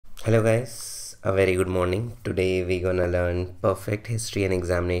Hello guys, a very good morning. Today we're gonna learn perfect history and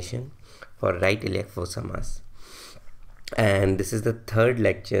examination for right iliac fossa mass. And this is the third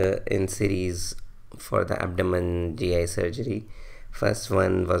lecture in series for the abdomen GI surgery. First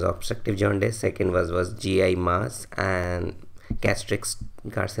one was obstructive jaundice, second was GI mass and gastric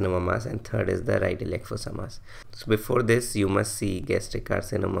carcinoma mass, and third is the right iliac fossa mass. So before this you must see gastric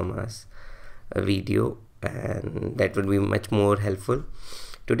carcinoma mass video, and that would be much more helpful.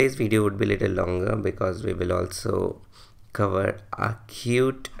 Today's video would be a little longer because we will also cover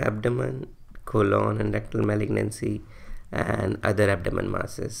acute abdomen, colon and rectal malignancy, and other abdomen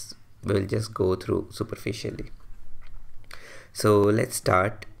masses. We will just go through superficially. So let's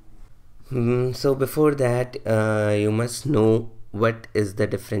start. So before that, you must know what is the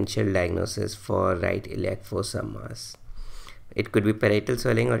differential diagnosis for right iliac fossa mass. It could be parietal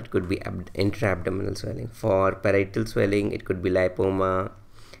swelling or it could be intra-abdominal swelling. For parietal swelling, it could be lipoma,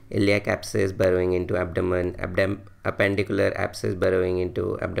 iliac abscess burrowing into abdomen, appendicular abscess burrowing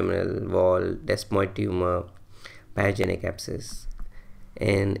into abdominal wall, desmoid tumor, pyogenic abscess.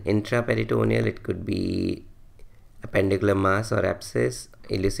 In intraperitoneal, it could be appendicular mass or abscess,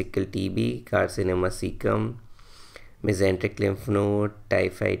 ileocecal TB, carcinoma cecum, mesenteric lymph node,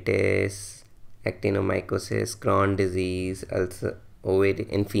 typhitis, actinomycosis, Crohn's disease, ulcer,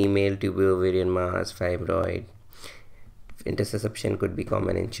 in female, tubular ovarian mass, fibroid. Intussusception could be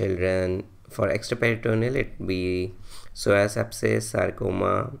common in children. For extraperitoneal, it would be psoas abscess,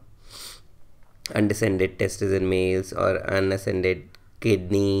 sarcoma, undescended testes in males, or unascended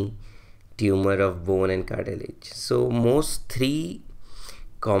kidney, tumor of bone and cartilage. So most three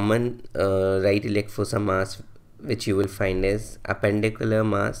common right iliac fossa mass which you will find is appendicular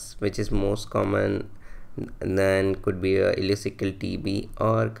mass, which is most common, then could be a ileocecal TB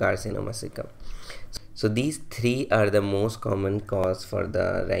or carcinoma cecum. So these three are the most common cause for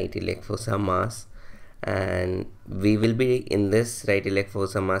the right iliac fossa mass, and we will be in this right iliac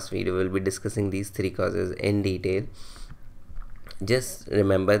fossa mass video will be discussing these three causes in detail. Just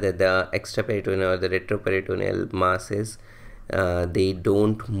remember that the extraperitoneal or the retroperitoneal masses, they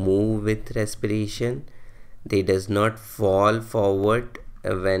don't move with respiration. They does not fall forward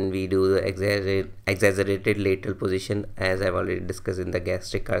when we do the exaggerated lateral position, as I've already discussed in the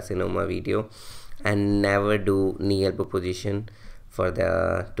gastric carcinoma video, and never do knee elbow position for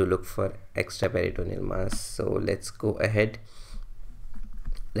to look for extraperitoneal mass. So let's go ahead.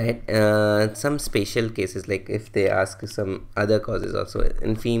 Right, some special cases, like if they ask some other causes also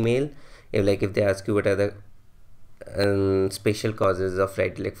in female, if they ask you what are the special causes of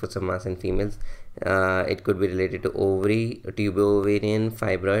right iliac fossa mass in females, it could be related to ovary, tubular ovarian,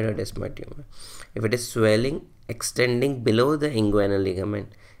 fibroid or desmoid tumor. If it is swelling extending below the inguinal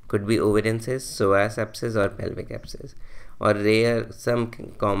ligament, could be ovarian cyst, psoas abscess or pelvic abscess. Or rare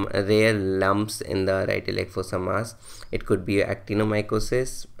lumps in the right iliac fossa mass, it could be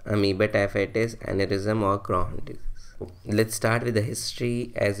actinomycosis, amoeba typhitis, aneurysm or Crohn's disease. Let's start with the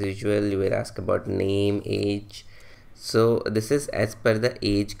history. As usual, you will ask about name, age. So this is as per the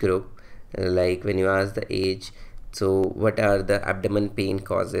age group. Like when you ask the age, so what are the abdomen pain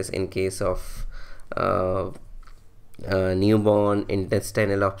causes in case of newborn,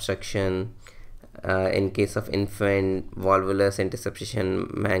 intestinal obstruction, in case of infant, valvular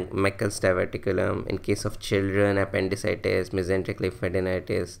intussusception, Meckel's diverticulum, in case of children, appendicitis, mesenteric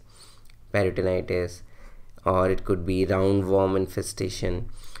lymphadenitis, peritonitis, or it could be roundworm infestation.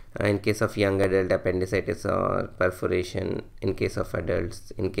 In case of young adult, appendicitis or perforation. In case of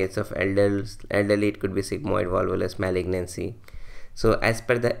adults, in case of elderly, it could be sigmoid volvulus malignancy. So as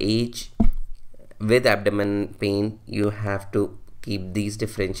per the age with abdomen pain, you have to keep these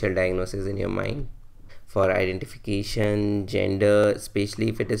differential diagnoses in your mind. For identification, gender, especially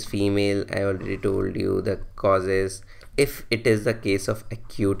if it is female, I already told you the causes. If it is the case of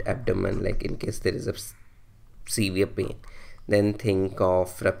acute abdomen, like in case there is a severe pain, then think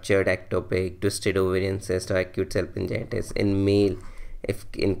of ruptured ectopic, twisted ovarian cyst or acute salpingitis. In male, if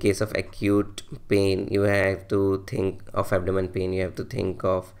in case of acute pain, you have to think of abdomen pain, you have to think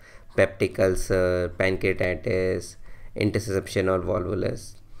of peptic ulcer, pancreatitis, intussusception or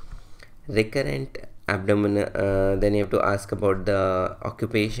volvulus. Recurrent abdomen, then you have to ask about the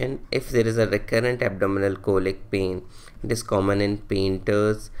occupation. If there is a recurrent abdominal colic pain, it is common in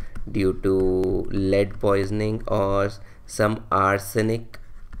painters due to lead poisoning or some arsenic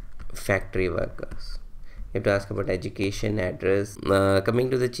factory workers. You have to ask about education, address. Coming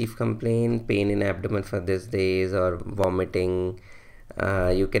to the chief complaint, pain in abdomen for these days or vomiting.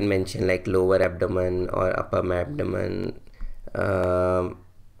 You can mention like lower abdomen or upper abdomen,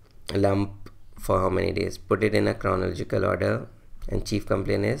 lump for how many days. Put it in a chronological order. And chief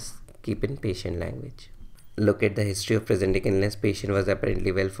complaint is keep in patient language. Look at the history of presenting illness. Patient was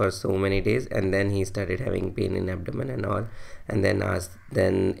apparently well for so many days, and then he started having pain in abdomen and all, and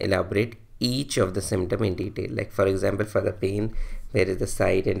then elaborate each of the symptom in detail. Like for example, for the pain, where is the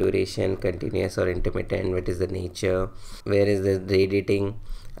site and duration, continuous or intermittent, what is the nature, where is the radiating.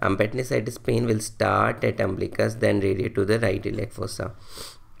 Appendicitis pain will start at umbilicus, then radiate to the right iliac fossa.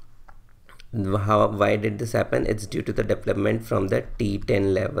 Why did this happen? It's due to the development from the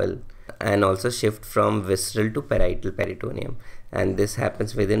T10 level and also shift from visceral to parietal peritoneum, and this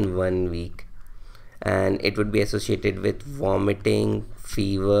happens within 1 week, and it would be associated with vomiting,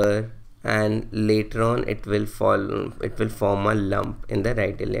 fever, and later on it will form a lump in the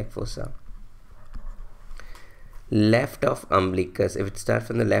right iliac fossa. Left of umbilicus, if it starts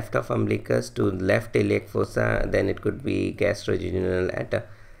from the left of umbilicus to left iliac fossa, then it could be gastrointestinal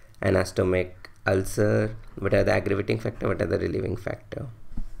anastomic ulcer. What are the aggravating factor, what are the relieving factor?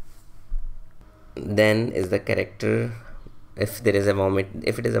 Then is the character. If it is a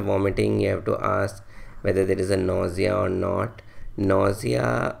vomiting, you have to ask whether there is a nausea or not.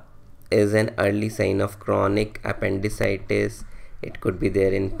 Nausea is an early sign of chronic appendicitis. It could be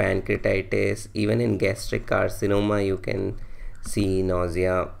there in pancreatitis, even in gastric carcinoma you can see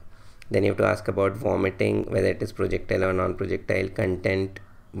nausea. Then you have to ask about vomiting, whether it is projectile or non-projectile, content,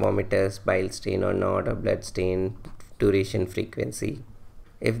 vomitus, bile stain or not, or blood stain, duration, frequency.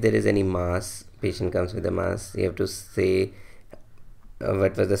 If there is any mass, patient comes with a mass, you have to say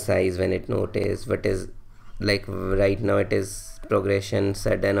what was the size when it noticed, what is, like right now it is progression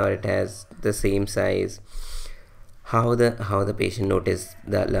sudden or it has the same size, how the patient noticed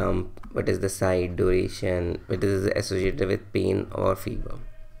the lump, what is the site, duration, what is associated with pain or fever.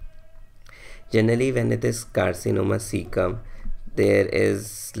 Generally when it is carcinoma cecum, there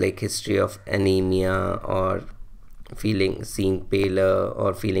is like history of anemia or seeing paler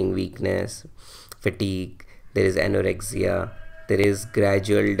or feeling weakness, fatigue, there is anorexia, there is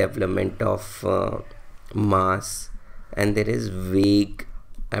gradual development of mass, and there is vague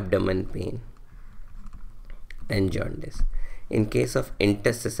abdomen pain and jaundice. In case of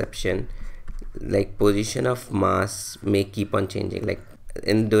intussusception, like position of mass may keep on changing. Like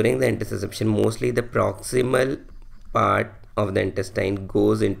during the intussusception, mostly the proximal part of the intestine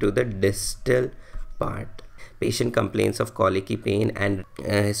goes into the distal part. Patient complains of colicky pain and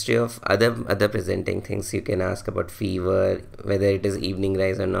history of other presenting things. You can ask about fever, whether it is evening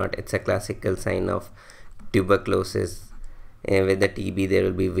rise or not. It's a classical sign of tuberculosis. With the TB there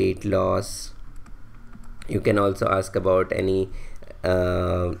will be weight loss. You can also ask about any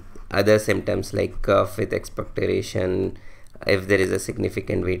other symptoms like cough with expectoration, if there is a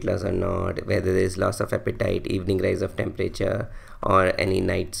significant weight loss or not, whether there is loss of appetite, evening rise of temperature, or any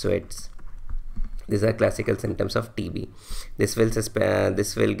night sweats. These are classical symptoms of TB. This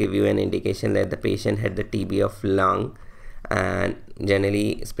will give you an indication that the patient had the TB of lung, and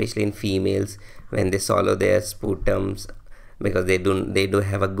generally, especially in females, when they swallow their sputums, because they do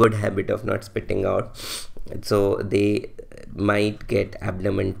have a good habit of not spitting out, so they might get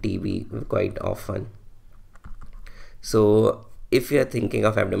abdomen TB quite often. So if you are thinking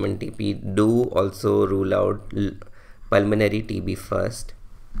of abdomen TB, do also rule out pulmonary TB first.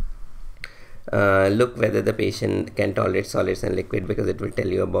 Look whether the patient can tolerate solids and liquid, because it will tell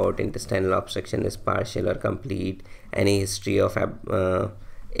you about intestinal obstruction is partial or complete, any history of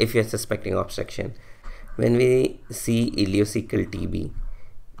if you're suspecting obstruction. When we see ileocecal TB,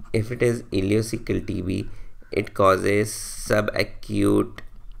 if it is ileocecal TB, it causes subacute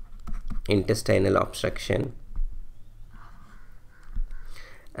intestinal obstruction,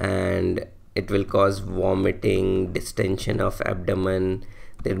 and it will cause vomiting, distension of abdomen,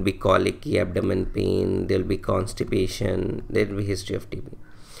 there will be colicky abdomen pain, there will be constipation, there will be history of TB.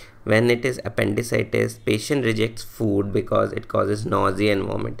 When it is appendicitis, patient rejects food because it causes nausea and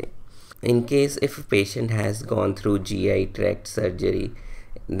vomiting. In case if a patient has gone through GI tract surgery,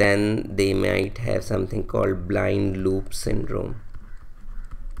 then they might have something called blind loop syndrome.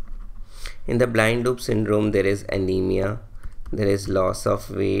 In the blind loop syndrome, there is anemia, there is loss of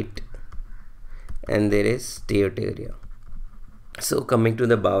weight, and there is steatorrhea. So coming to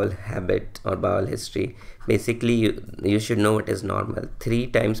the bowel habit or bowel history, basically you should know what is normal. 3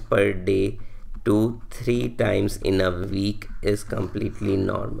 times per day to 3 times in a week is completely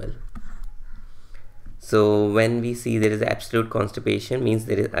normal. So when we see there is absolute constipation, means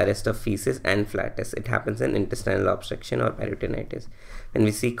there is arrest of feces and flatus. It happens in intestinal obstruction or peritonitis. When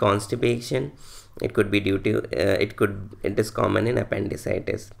we see constipation, it could be due to it is common in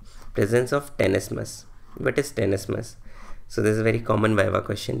appendicitis. Presence of tenesmus. What is tenesmus? So this is a very common viva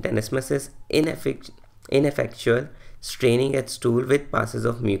question. Tenesmus is ineffectual Straining at stool with passes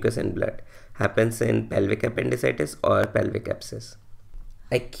of mucus and blood. Happens in pelvic appendicitis or pelvic abscess.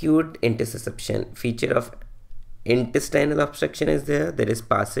 Acute intussusception. Feature of intestinal obstruction is there. There is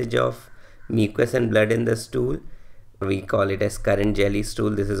passage of mucus and blood in the stool. We call it as current jelly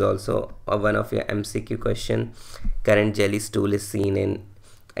stool. This is also one of your MCQ question. Current jelly stool is seen in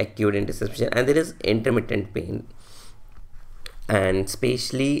acute intussusception, and there is intermittent pain. And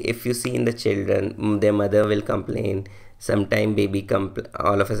especially if you see in the children, their mother will complain. Sometime baby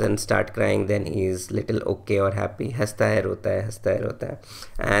all of a sudden start crying, then he is little okay or happy. Hasta hai rota hai, hasta hai rota hai.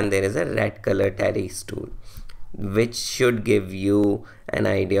 And there is a red color tarry stool, which should give you an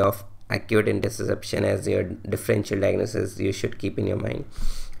idea of acute intussusception as your differential diagnosis you should keep in your mind.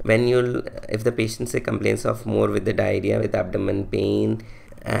 If the patient say complains of more with the diarrhea, with abdomen pain,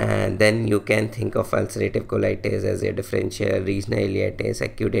 and then you can think of ulcerative colitis as your differential, regional iliac,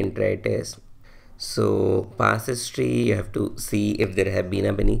 acute enteritis. So past history, you have to see if there have been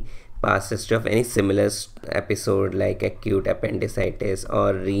any past history of any similar episode like acute appendicitis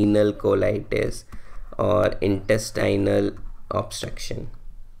or renal colitis or intestinal obstruction.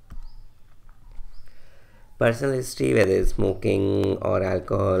 Personal history, whether it's smoking or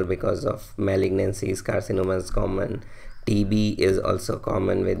alcohol, because of malignancies, carcinomas common. TB is also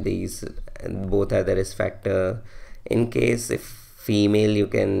common with these. Both are the risk factor. In case if female, you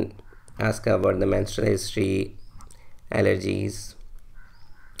can ask about the menstrual history, allergies,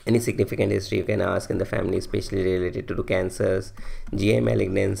 any significant history you can ask in the family, especially related to cancers. GI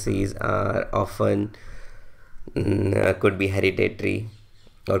malignancies are often could be hereditary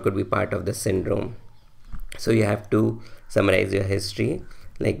or could be part of the syndrome. So you have to summarize your history.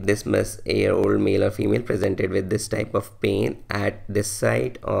 Like this must a year-old male or female presented with this type of pain at this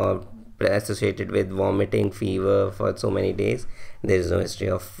site or associated with vomiting, fever for so many days. There is no history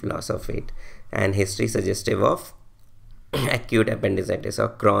of loss of weight, and history suggestive of acute appendicitis or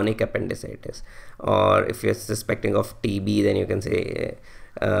chronic appendicitis. Or if you're suspecting of TB, then you can say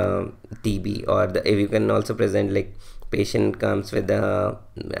TB. Or if you can also present like patient comes with the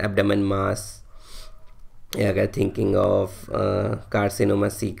abdomen mass. अगर thinking of carcinoma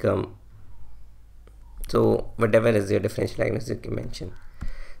cecum. So whatever is your differential diagnosis you can mention.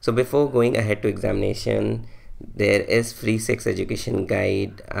 So before going ahead to examination, there is free sex education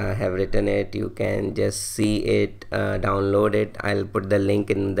guide. I have written it. You can just see it, download it. I'll put the link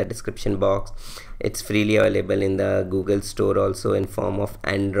in the description box. It's freely available in the Google Store also in form of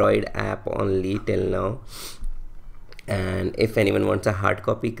Android app only till now. And if anyone wants a hard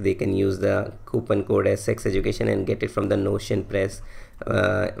copy, they can use the coupon code as sex education and get it from the Notion Press.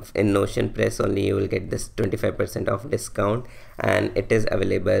 In Notion Press only you will get this 25% off discount, and it is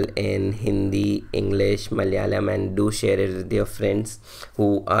available in Hindi, English, Malayalam, and do share it with your friends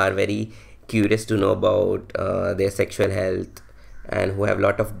who are very curious to know about their sexual health and who have a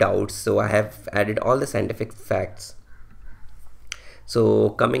lot of doubts. So I have added all the scientific facts.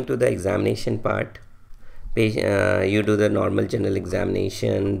 So coming to the examination part, you do the normal general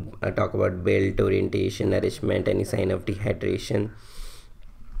examination, talk about build, orientation, nourishment, any sign of dehydration.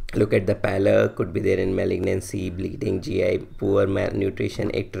 Look at the pallor, could be there in malignancy, bleeding, GI, poor malnutrition,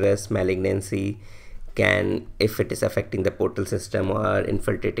 icterus, malignancy, if it is affecting the portal system or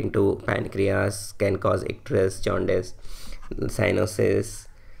infiltrating to pancreas, can cause icterus, jaundice, cyanosis,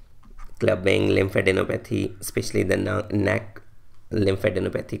 clubbing, lymphadenopathy, especially the neck.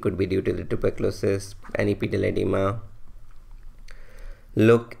 Lymphadenopathy could be due to the tuberculosis, any pedal edema.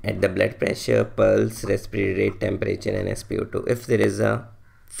 Look at the blood pressure, pulse, respiratory rate, temperature, and SpO2. If there is a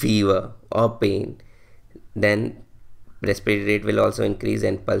fever or pain, then respiratory rate will also increase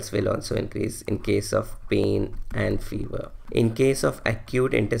and pulse will also increase in case of pain and fever. In case of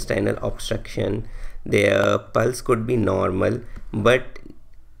acute intestinal obstruction, their pulse could be normal, but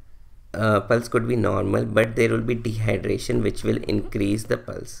there will be dehydration which will increase the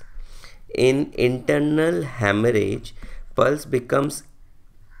pulse. In internal hemorrhage, pulse becomes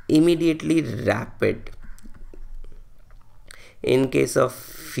immediately rapid. In case of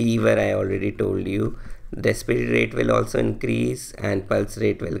fever, I already told you, respiratory rate will also increase and pulse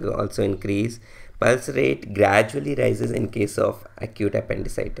rate will also increase. Pulse rate gradually rises in case of acute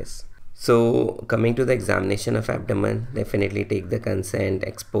appendicitis. So coming to the examination of abdomen, definitely take the consent,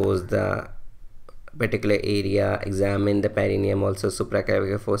 expose the particular area, examine the perineum, also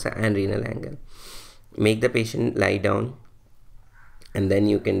supraclavicular fossa and renal angle. Make the patient lie down, and then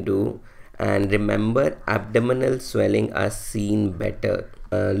you can do, and remember abdominal swelling are seen better.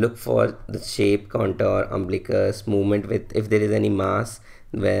 Look for the shape, contour, umbilicus, movement with, if there is any mass,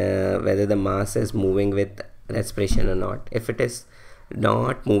 whether the mass is moving with respiration or not. If it is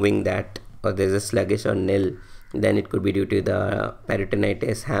not moving that, or there is a sluggish or nil, Then it could be due to the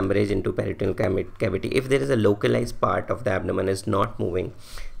peritonitis, hemorrhage into peritoneal cavity. If there is a localized part of the abdomen is not moving,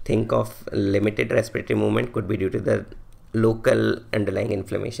 think of limited respiratory movement, could be due to the local underlying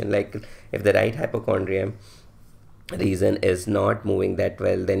inflammation. Like if the right hypochondrium region is not moving that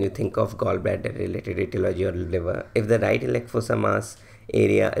well, then you think of gallbladder related etiology or liver. If the right iliac fossa mass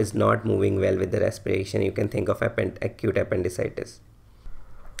area is not moving well with the respiration, you can think of acute appendicitis.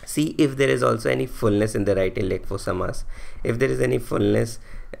 See if there is also any fullness in the right iliac fossa mass. If there is any fullness,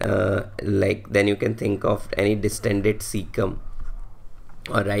 then you can think of any distended cecum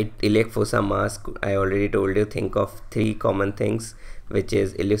or right iliac fossa mass. I already told you, think of three common things, which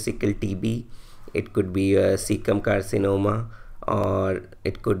is ileocecal TB, it could be a cecum carcinoma, or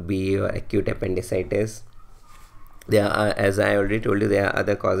it could be acute appendicitis. There are, as I already told you, there are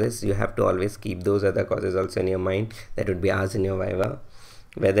other causes. You have to always keep those other causes also in your mind, that would be asked in your viva.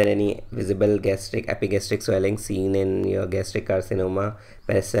 Whether any visible epigastric swelling seen in your gastric carcinoma,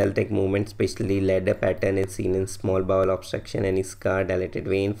 peristaltic movement, especially ladder pattern is seen in small bowel obstruction, any scar, dilated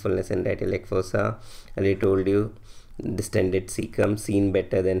vein, fullness in right iliac fossa. I already told you, distended cecum seen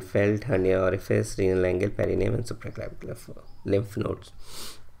better than felt, hernia orifice, renal angle, perineum, and supraclavicular lymph nodes.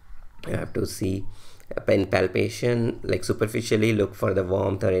 You have to see pen palpation, like superficially look for the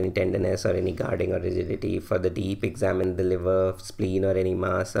warmth or any tenderness or any guarding or rigidity. For the deep, examine the liver, spleen, or any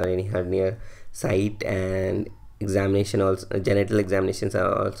mass or any hernia site. And examination also, genital examinations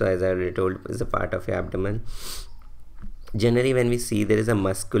are also, as I already told, is a part of your abdomen. Generally, when we see there is a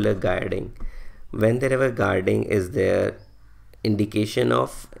muscular guarding, when there is guarding is there, indication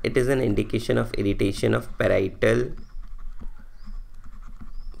of, it is an indication of irritation of parietal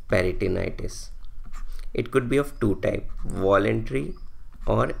peritonitis. It could be of two types, voluntary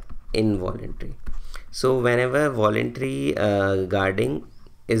or involuntary. So whenever voluntary guarding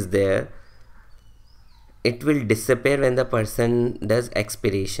is there, it will disappear when the person does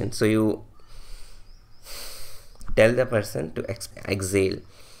expiration. So you tell the person to exhale.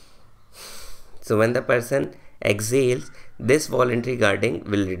 So when the person exhales, this voluntary guarding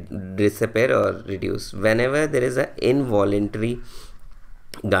will disappear or reduce. Whenever there is an involuntary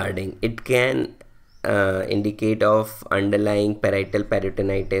guarding, it can indicate of underlying parietal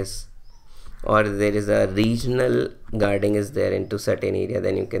peritonitis, or there is a regional guarding is there into certain area,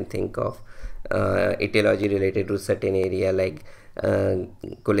 then you can think of etiology related to certain area like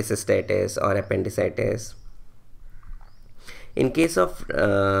cholecystitis or appendicitis. In case of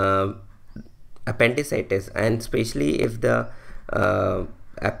appendicitis, and especially if the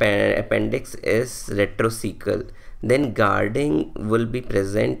appendix is retrocecal, then guarding will be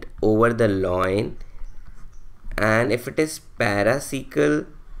present over the loin, and if it is paracecal,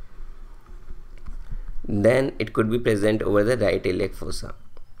 then it could be present over the right iliac fossa.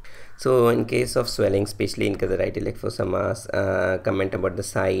 So in case of swelling, especially in the right iliac fossa mass, comment about the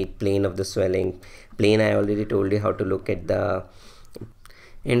site, plane of the swelling. Plane, I already told you how to look at the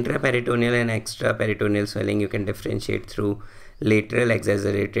intraperitoneal and extraperitoneal swelling. You can differentiate through lateral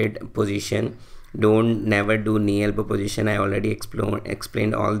exaggerated position. Never do knee elbow position. I already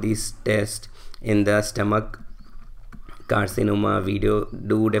explained all these tests in the stomach carcinoma video.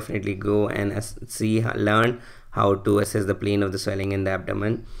 Do definitely go and learn how to assess the plane of the swelling in the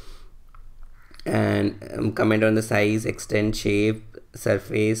abdomen, and comment on the size, extent, shape,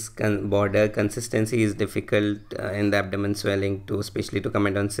 surface, border. Consistency is difficult in the abdomen swelling too, especially to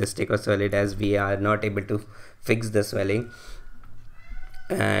comment on cystic or solid, as we are not able to fix the swelling.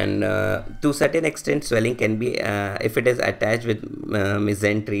 And to certain extent, swelling can be, if it is attached with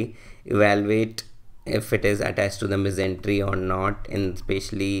mesentery, evaluate if it is attached to the mesentery or not,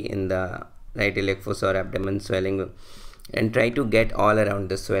 especially in the right iliac fossa or abdomen swelling, and try to get all around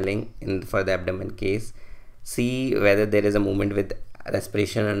the swelling for the abdomen case. See whether there is a movement with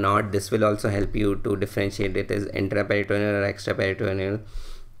respiration or not. This will also help you to differentiate it as intraperitoneal or extraperitoneal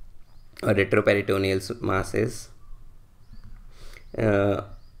or retroperitoneal masses.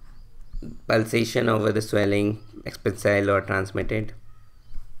 Pulsation over the swelling, expansile or transmitted.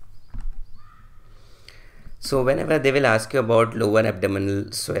 So whenever they will ask you about lower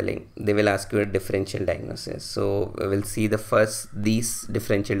abdominal swelling, they will ask you a differential diagnosis. So we will see these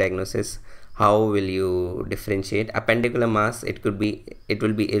differential diagnosis. How will you differentiate? Appendicular mass, it will be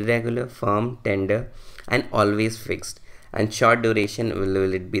irregular, firm, tender, and always fixed. And short duration,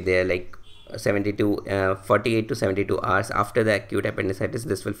 will it be there like 48 to 72 hours after the acute appendicitis?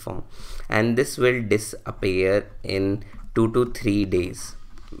 This will form, and this will disappear in 2 to 3 days.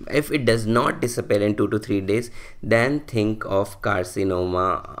 If it does not disappear in 2 to 3 days, then think of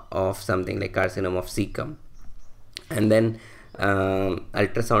carcinoma of something like carcinoma of cecum, and then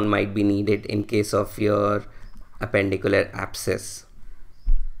ultrasound might be needed in case of your appendicular abscess.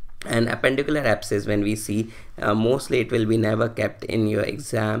 And appendicular abscess, when we see, mostly it will be never kept in your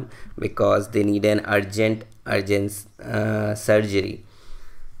exam because they need an urgent surgery.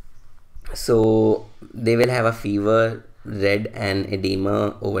 So they will have a fever, red and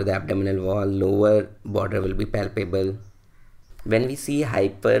edema over the abdominal wall, lower border will be palpable. When we see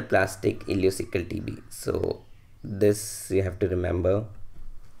hyperplastic ileocecal TB, so this you have to remember.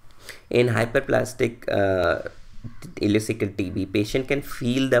 In hyperplastic ileocecal TB, patient can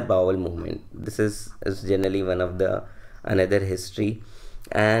feel the bowel movement. This is generally one of the another history,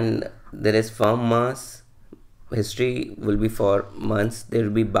 and there is firm mass. History will be for months. There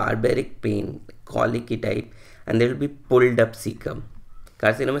will be barbaric pain, colicky type, and there will be pulled up cecum.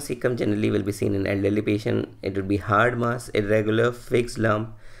 Carcinoma cecum generally will be seen in elderly patient. It will be hard mass, irregular, fixed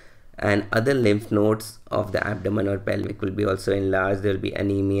lump, and other lymph nodes of the abdomen or pelvic will be also enlarged. There will be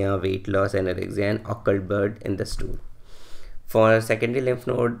anemia, weight loss, anorexia, and occult blood in the stool. For secondary lymph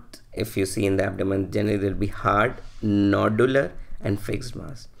node, if you see in the abdomen, generally there will be hard, nodular, and fixed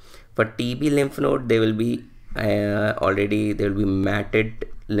mass. For TB lymph node, they will be already there will be matted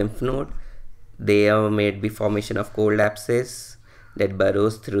lymph node. They are made by formation of cold abscess that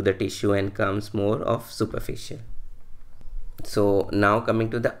burrows through the tissue and comes more of superficial. So now coming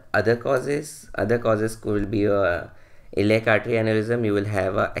to the other causes will be iliac artery aneurysm. You will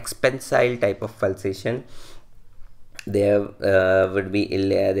have a expansile type of pulsation. There could be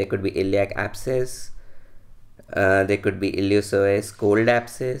iliac abscess. There could be iliopsoas cold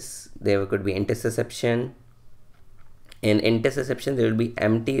abscess. There could be intussusception. In intussusception, there will be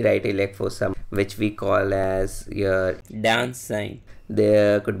empty right iliac fossa, which we call as your dance sign.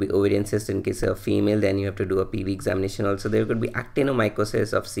 There could be ovarian cyst in case of female, then you have to do a PV examination also. There could be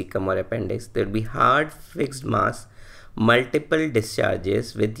actinomycosis of cecum or appendix. There will be hard fixed mass, multiple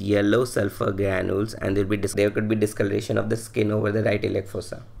discharges with yellow sulfur granules, and there could be discoloration of the skin over the right iliac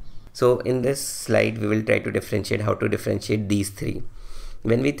fossa. So in this slide, we will try to differentiate how to differentiate these three.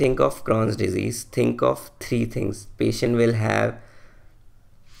 When we think of Crohn's disease, think of three things. Patient will have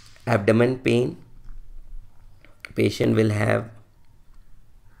abdomen pain. Patient will have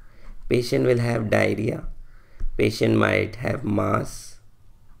diarrhea. Patient might have mass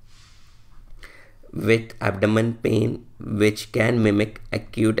with abdomen pain, which can mimic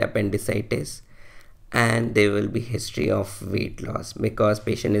acute appendicitis, and there will be history of weight loss because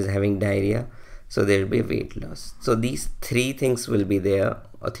patient is having diarrhea. So there will be weight loss. So these three things will be there,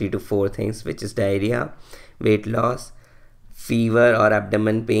 or 3 to 4 things, which is diarrhea, weight loss, fever or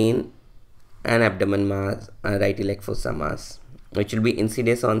abdomen pain, and abdomen mass, right iliac fossa mass, which will be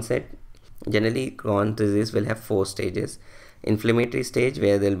insidious onset. Generally, Crohn's disease will have 4 stages. Inflammatory stage,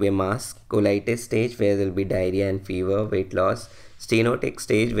 where there will be a mass. Colitis stage, where there will be diarrhea and fever, weight loss. Stenotic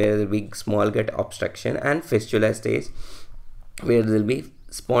stage, where there will be small gut obstruction. And fistula stage, where there will be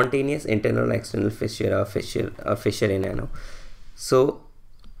spontaneous internal or external fissure or fissure in ano. So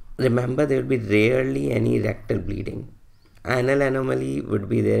remember, there will be rarely any rectal bleeding. Anal anomaly would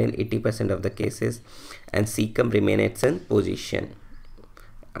be there in 80% of the cases, and cecum remain its in position.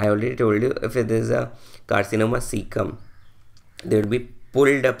 I already told you, if it is a carcinoma cecum, there will be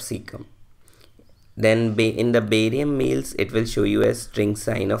pulled up cecum. Then in the barium males, it will show you a string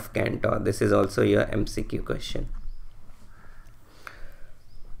sign of Cantor. This is also your MCQ question.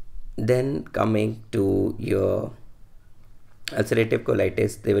 Then coming to your ulcerative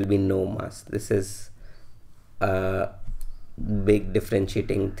colitis, there will be no mass. This is a big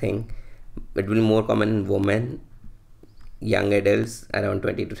differentiating thing. It will be more common in women, young adults around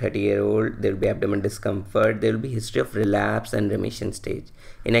 20 to 30-year-old. There will be abdomen discomfort. There will be history of relapse and remission stage.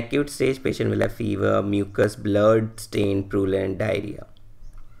 In acute stage, patient will have fever, mucus, blood stain, purulent, diarrhea.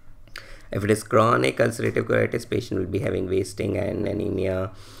 If it is chronic ulcerative colitis, patient will be having wasting and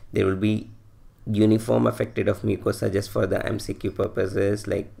anemia. There will be uniform affected of mucosa, just for the MCQ purposes,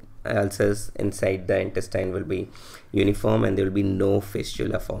 like ulcers inside the intestine will be uniform, and there will be no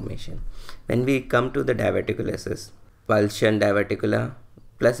fistula formation. When we come to the diverticulosis, pulsion diverticula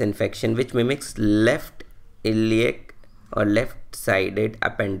plus infection, which mimics left iliac or left-sided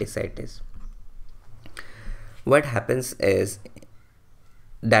appendicitis. What happens is,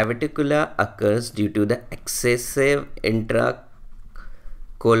 diverticula occurs due to the excessive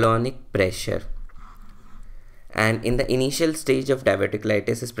intracolonic pressure, and in the initial stage of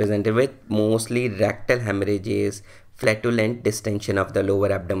diverticulitis is presented with mostly rectal hemorrhages, flatulent distension of the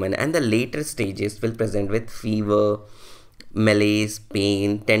lower abdomen, and the later stages will present with fever, malaise,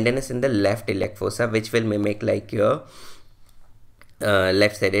 pain, tenderness in the left iliac fossa, which will mimic like your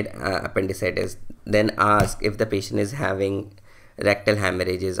left-sided appendicitis. Then ask if the patient is having rectal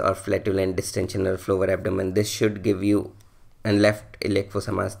hemorrhages or flatulent distension of lower abdomen, this should give you and left iliac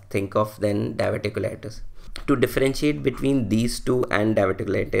fossa mass, think of then diverticulitis. To differentiate between these two and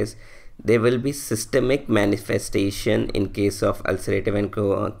diverticulitis, there will be systemic manifestation in case of ulcerative and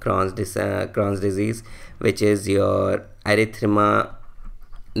Crohn's disease, which is your erythema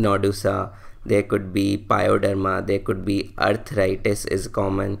nodosa. There could be pyoderma, there could be arthritis is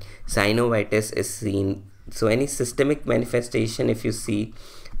common, synovitis is seen. So any systemic manifestation if you see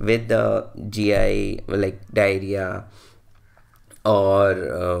with the GI like diarrhea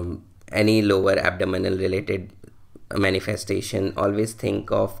or any lower abdominal related manifestation, always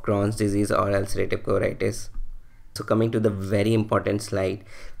think of Crohn's disease or ulcerative colitis. So coming to the very important slide,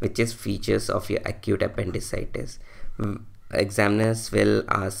 which is features of your acute appendicitis. Examiners will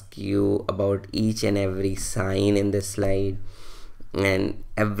ask you about each and every sign in this slide and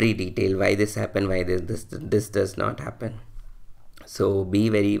every detail, why this happened, why this does not happen. So be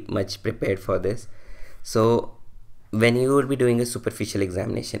very much prepared for this. So when you will be doing a superficial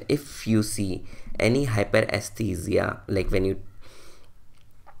examination, if you see any hyperesthesia, like when you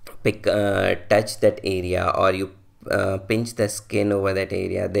touch that area or you pinch the skin over that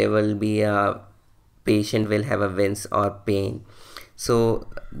area, there will be a patient will have a wince or pain. So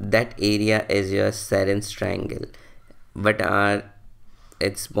that area is your serine triangle. What are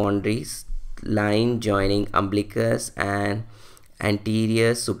its boundaries? Line joining umbilicus and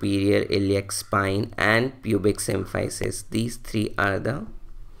anterior superior iliac spine and pubic symphysis. These three are the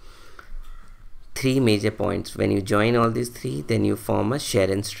three major points. When you join all these three, then you form a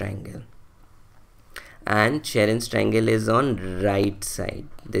Sharon's triangle. And Sharon's triangle is on right side.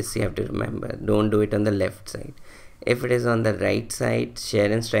 This you have to remember. Don't do it on the left side. If it is on the right side,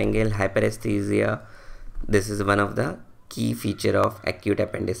 Sharon's triangle, hyperesthesia, this is one of the key feature of acute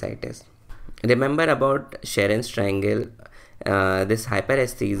appendicitis. Remember about Sharon's triangle, this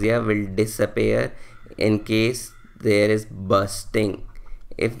hyperesthesia will disappear in case there is bursting.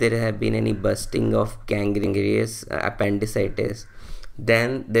 If there have been any bursting of gangrenous appendicitis,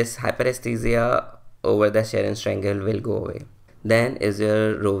 then this hyperesthesia over the Sharon's triangle will go away. Then is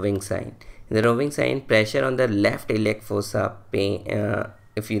your roving sign. In the roving sign, pressure on the left iliac fossa, pain.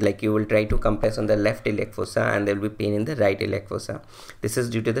 If you like, you will try to compress on the left iliac fossa and there will be pain in the right iliac fossa. This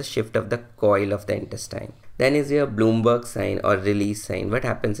is due to the shift of the coil of the intestine. Then is your Bloomberg sign or release sign. What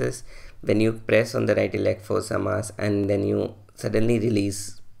happens is when you press on the right iliac fossa mass and then you suddenly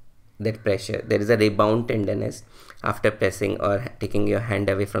release that pressure, there is a rebound tenderness after pressing or taking your hand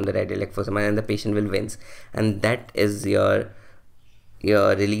away from the right iliac fossa mass, and the patient will wince, and that is your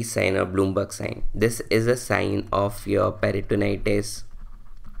release sign or Bloomberg sign. This is a sign of your peritonitis.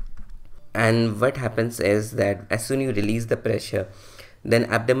 And what happens is that as soon you release the pressure, then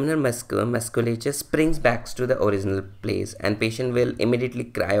abdominal musculature springs back to the original place and patient will immediately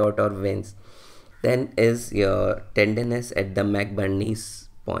cry out or wince. Then is your tenderness at the McBurney's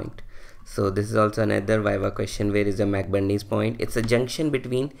point. So this is also another Viva question. Where is the McBurney's point? It's a junction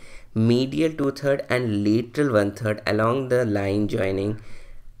between medial 2/3 and lateral 1/3 along the line joining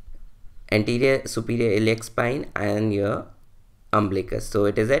anterior superior iliac spine and your umbilicus. So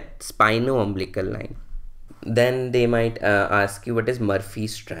it is at spino-umbilical line. Then they might ask you what is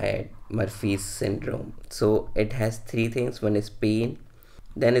Murphy's triad, Murphy's syndrome. So it has three things. One is pain,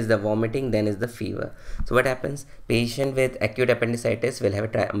 then is the vomiting, then is the fever. So what happens? Patient with acute appendicitis will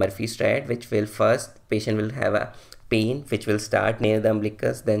have a Murphy's triad, which will first patient will have a pain which will start near the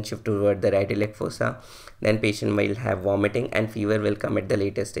umbilicus, then shift toward the right iliac fossa, then patient will have vomiting and fever will come at the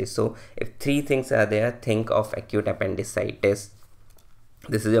later stage. So if three things are there, think of acute appendicitis.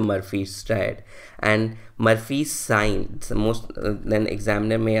 This is a Murphy's triad. And Murphy's sign, it's the most then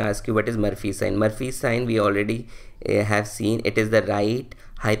examiner may ask you what is Murphy's sign. Murphy's sign we already have seen. It is the right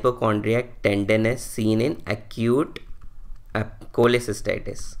hypochondriac tenderness seen in acute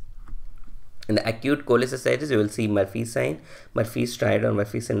cholecystitis. In the acute cholecystitis you will see Murphy's sign, Murphy's triad or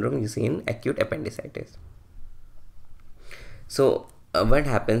Murphy's syndrome you see in acute appendicitis. So what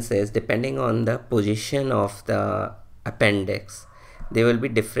happens is, depending on the position of the appendix, there will be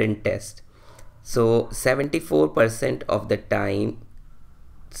different tests. So 74% of the time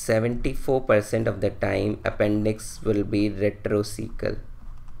appendix will be retrocecal.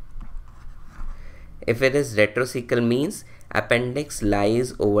 If it is retrocecal, means appendix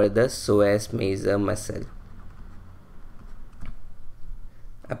lies over the psoas major muscle.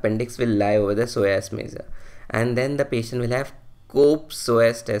 Appendix will lie over the psoas major, and then the patient will have Cope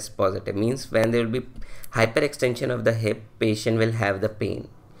psoas test positive, means when there will be hyperextension of the hip, patient will have the pain.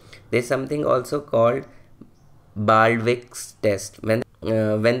 There is something also called Baldwick's test. When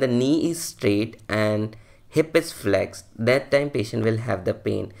the knee is straight and hip is flexed, that time patient will have the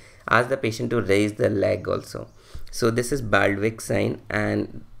pain. Ask the patient to raise the leg also. So this is Baldwin sign,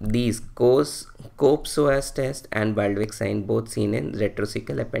 and these Cope-Psoas test and Baldwin sign both seen in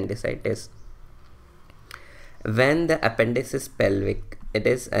retrocecal appendicitis. When the appendix is pelvic, it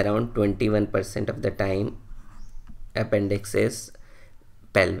is around 21% of the time appendix is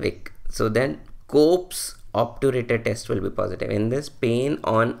pelvic. So then Cope's obturator test will be positive. In this, pain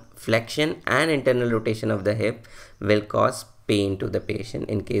on flexion and internal rotation of the hip will cause pain to the patient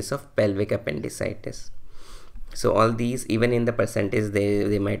in case of pelvic appendicitis. So all these, even in the percentage,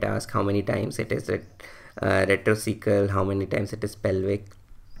 they might ask how many times it is retrocecal, how many times it is pelvic.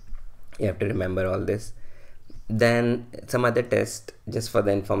 You have to remember all this. Then some other test, just for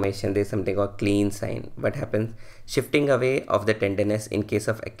the information, there's something called clean sign. What happens? Shifting away of the tenderness in case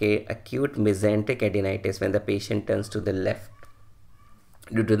of acute mesenteric adenitis when the patient turns to the left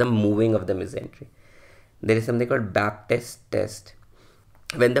due to the moving of the mesentery. There is something called Baptist test.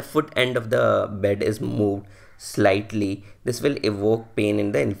 When the foot end of the bed is moved slightly, this will evoke pain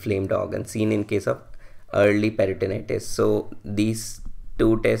in the inflamed organ, seen in case of early peritonitis. So these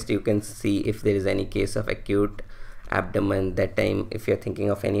two tests, you can see if there is any case of acute abdomen. That time, if you're thinking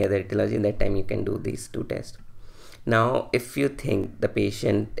of any other etiology, that time you can do these two tests. Now, if you think the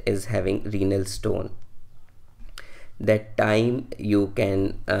patient is having renal stone, that time you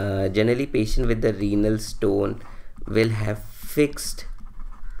can generally patient with the renal stone will have fixed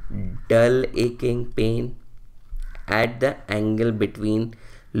dull aching pain at the angle between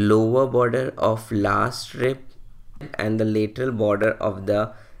lower border of last rib and the lateral border of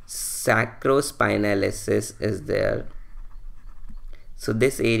the sacrospinalis is there. So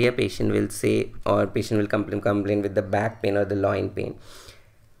this area patient will say, or patient will complain with the back pain or the loin pain,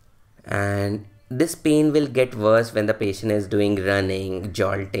 and this pain will get worse when the patient is doing running,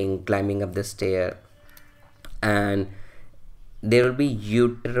 jolting, climbing up the stair, and there will be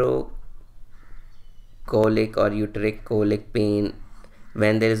uterocolic or uteric colic pain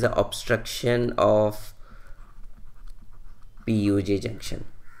when there is an obstruction of PUJ junction,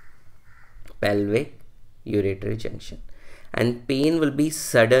 pelvic uretary junction, and pain will be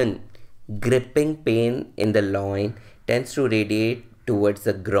sudden gripping pain in the loin, tends to radiate towards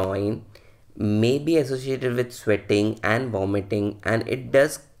the groin, may be associated with sweating and vomiting, and it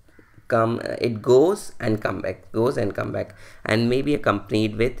goes and come back, and may be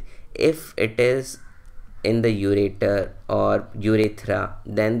accompanied with, if it is in the ureter or urethra,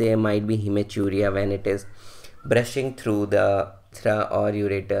 then there might be hematuria when it is brushing through the urethra or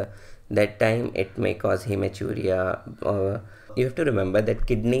ureter. That time it may cause hematuria. You have to remember that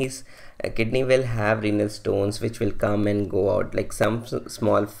kidney will have renal stones which will come and go out, like some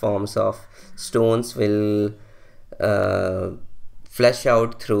small forms of stones will flush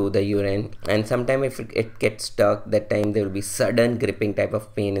out through the urine, and sometimes if it gets stuck, that time there will be sudden gripping type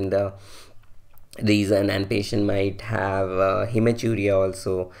of pain in the region, and patient might have hematuria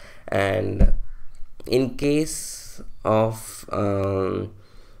also. And in case of renal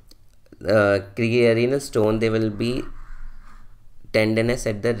stone, there will be tenderness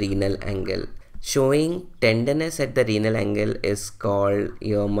at the renal angle. Showing tenderness at the renal angle is called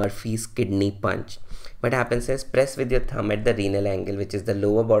your Murphy's kidney punch. What happens is, press with your thumb at the renal angle, which is the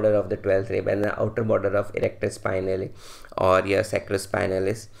lower border of the 12th rib and the outer border of erector spinalis or your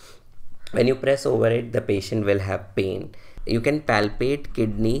sacrospinalis. When you press over it, the patient will have pain. You can palpate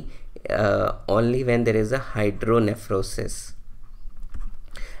kidney only when there is a hydronephrosis.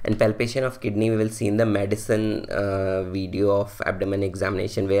 And palpation of kidney we will see in the medicine video of abdomen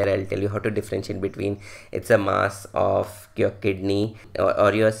examination, where I'll tell you how to differentiate between it's a mass of your kidney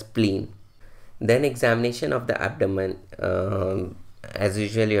or your spleen. Then examination of the abdomen, as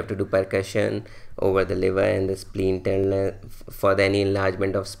usual you have to do percussion over the liver and the spleen for any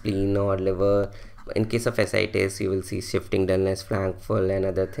enlargement of spleen or liver. In case of ascites, you will see shifting dullness, flank full, and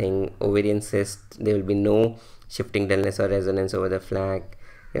other thing. Ovarian cyst, there will be no shifting dullness or resonance over the flank.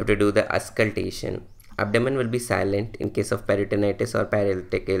 You have to do the auscultation. Abdomen will be silent in case of peritonitis or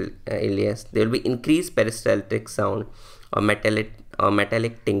paralytic ileus. There will be increased peristaltic sound or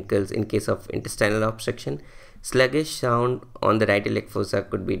metallic tinkles in case of intestinal obstruction. Sluggish sound on the right iliac fossa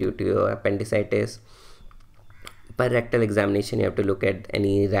could be due to your appendicitis. Per rectal examination, you have to look at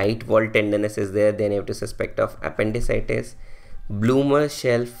any right wall tenderness is there, then you have to suspect of appendicitis. Bloomer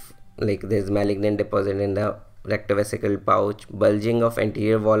shelf, like there's malignant deposit in the rectovesical pouch. Bulging of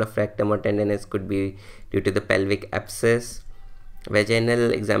anterior wall of rectum or tenderness could be due to the pelvic abscess.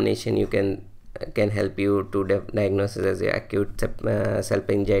 Vaginal examination you can help you to diagnose as acute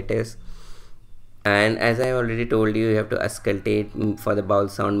salpingitis. And as I already told you, you have to auscultate for the bowel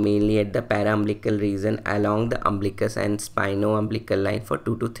sound mainly at the paraumbilical region along the umbilicus and spino-umbilical line for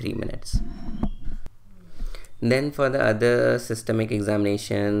 2 to 3 minutes. Then for the other systemic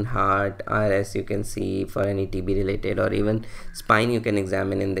examination, heart, RS, you can see for any TB related, or even spine you can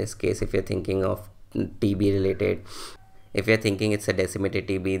examine in this case if you're thinking of TB related. If you're thinking it's a decimated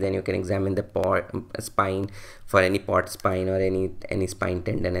TB, then you can examine the spine for any port spine or any spine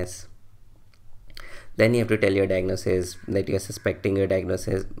tenderness. Then you have to tell your diagnosis, that you're suspecting your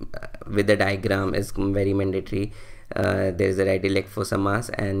diagnosis with the diagram is very mandatory. There is a right iliac fossa mass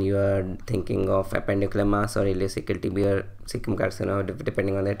and you are thinking of appendicular mass or ileocecal TB or cecum carcinoma,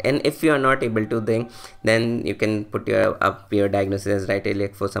 depending on that. And if you are not able to think, then you can put your diagnosis as right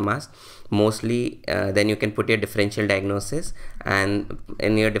iliac fossa mass mostly. Then you can put your differential diagnosis, and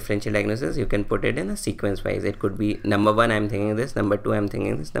in your differential diagnosis you can put it in a sequence wise. It could be number 1 I'm thinking this, number 2 I'm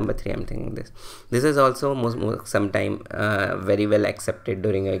thinking this, number 3 I'm thinking this. This is also sometime very well accepted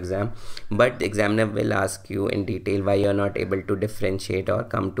during your exam, but the examiner will ask you in detail why you're not able to differentiate or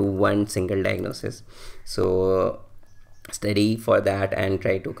come to one single diagnosis. So study for that and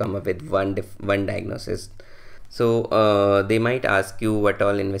try to come up with one diagnosis. So they might ask you what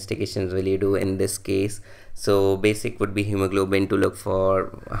all investigations will you do in this case. So basic would be hemoglobin to look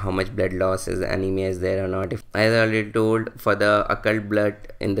for how much blood loss is, anemia is there or not. As I already told, for the occult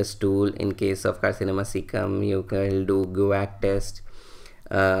blood in the stool in case of carcinoma cecum, you can do GUAC test.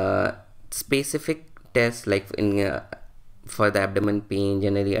 Specific tests like for the abdomen pain,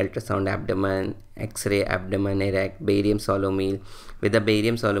 generally ultrasound abdomen, X-ray abdomen, erect, barium solomil. With the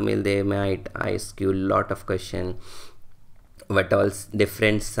barium solomil, they might ask you a lot of questions. What all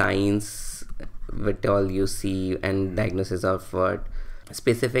different signs, what all you see, and diagnosis of what.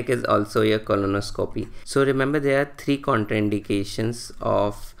 Specific is also your colonoscopy. So remember, there are 3 contraindications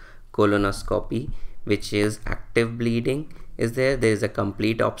of colonoscopy, which is active bleeding, there is a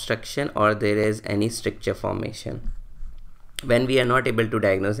complete obstruction, or there is any stricture formation. When we are not able to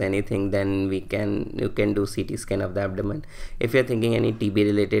diagnose anything, then you can do CT scan of the abdomen. If you're thinking any TB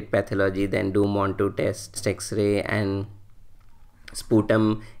related pathology, then do Monto test, X-ray, and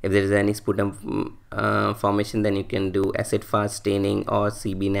sputum. If there is any sputum formation, then you can do acid fast staining or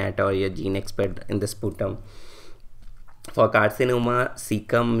CB-NAT or your gene expert in the sputum. For carcinoma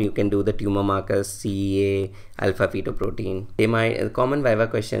cecum, you can do the tumor markers, CEA, alpha fetoprotein. Common viva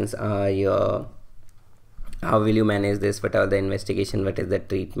questions are your how will you manage this, what are the investigation, what is the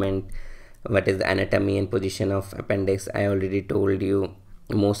treatment, what is the anatomy and position of appendix. I already told you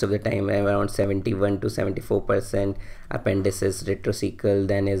most of the time around 71 to 74% appendix is retrocecal.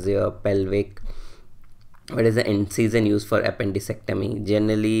 Then is your pelvic. What is the incision used for appendicectomy?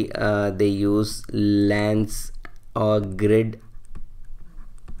 Generally they use lance or grid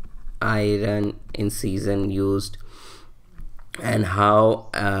iron incision used. And how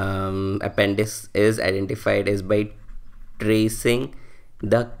appendix is identified is by tracing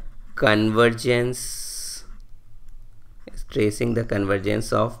the convergence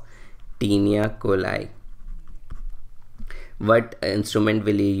of Taenia coli. What instrument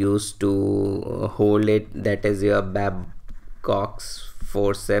will you use to hold it? That is your Babcock's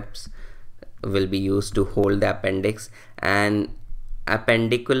forceps will be used to hold the appendix, and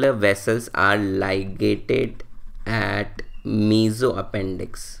appendicular vessels are ligated at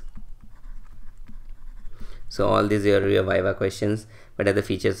mesoappendix. So all these are your viva questions. What are the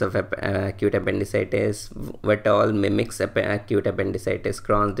features of acute appendicitis? What all mimics acute appendicitis?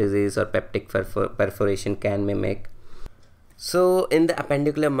 Crohn's disease or peptic perforation can mimic. So in the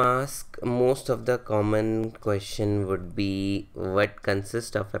appendicular mass, most of the common question would be what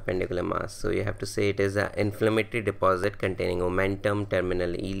consists of appendicular mass. So you have to say it is an inflammatory deposit containing omentum,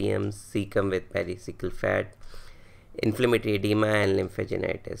 terminal ileum, cecum with pericecal fat, inflammatory edema, and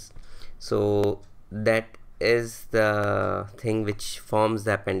lymphadenitis. So that is the thing which forms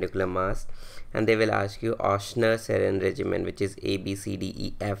the appendicular mass. And they will ask you Ochsner-Serran regimen, which is A, B, C, D,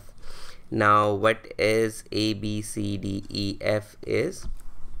 E, F. Now what is A, B, C, D, E, F is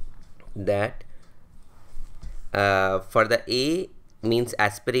that for the A means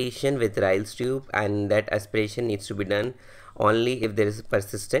aspiration with Ryle's tube, and that aspiration needs to be done only if there is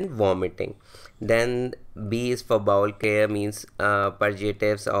persistent vomiting. Then B is for bowel care, means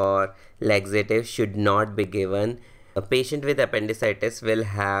purgatives or laxatives should not be given. A patient with appendicitis will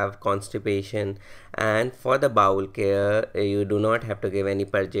have constipation, and for the bowel care you do not have to give any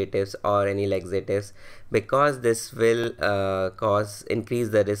purgatives or any laxatives, because this will increase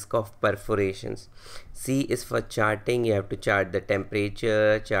the risk of perforations. C is for charting. You have to chart the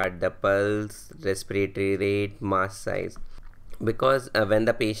temperature, chart the pulse, respiratory rate, mass size. because when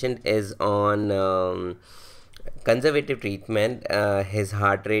the patient is on conservative treatment, his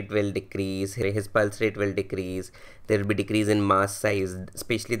heart rate will decrease, his pulse rate will decrease, there will be decrease in mass size,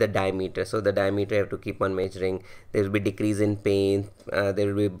 especially the diameter. So the diameter you have to keep on measuring. There will be decrease in pain,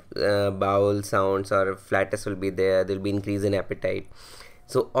 there will be bowel sounds or flatness will be there, there will be increase in appetite.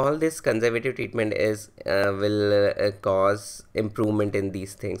 So all this conservative treatment is will cause improvement in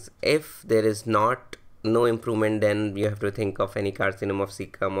these things. If there is no improvement, then you have to think of any carcinoma of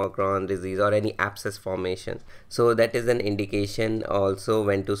cecum or Crohn's disease or any abscess formation. So that is an indication also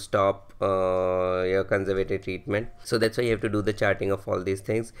when to stop your conservative treatment. So that's why you have to do the charting of all these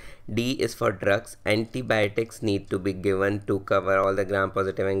things. D is for drugs. Antibiotics need to be given to cover all the gram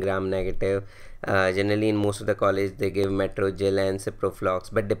positive and gram negative. Generally in most of the college they give Metrogel and Ciproflox,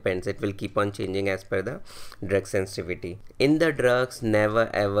 but depends, it will keep on changing as per the drug sensitivity. In the drugs, never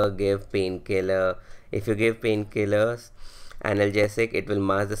ever give painkiller. If you give painkillers, analgesic, it will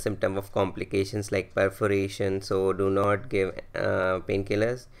mask the symptom of complications like perforation, so do not give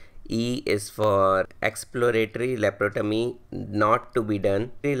painkillers. E is for exploratory laparotomy, not to be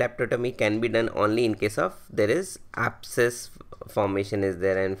done. Laparotomy can be done only in case of there is abscess formation is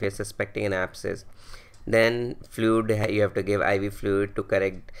there and if you're suspecting an abscess. Then fluid, you have to give IV fluid to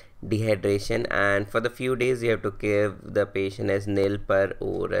correct dehydration, and for the few days you have to give the patient as nil per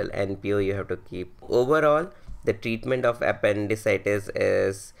oral. NPO you have to keep. Overall, the treatment of appendicitis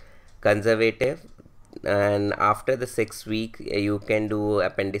is conservative, and after the 6 week you can do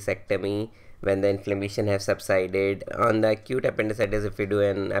appendicectomy when the inflammation has subsided. On the acute appendicitis, if you do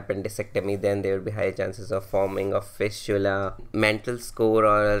an appendicectomy, then there will be high chances of forming of fistula. Mental score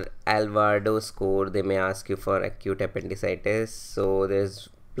or Alvarado score, they may ask you for acute appendicitis. So there's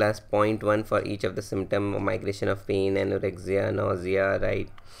plus 0.1 for each of the symptom: migration of pain, anorexia, nausea, right,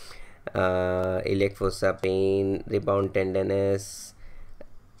 iliac fossa pain, rebound tenderness,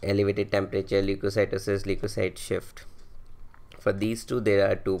 elevated temperature, leukocytosis, leukocyte shift. For these two there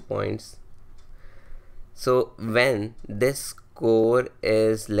are 2 points. So when this score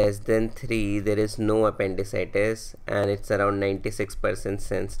is less than 3, there is no appendicitis and it's around 96%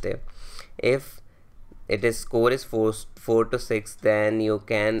 sensitive. If it is score is 4 to 6, then you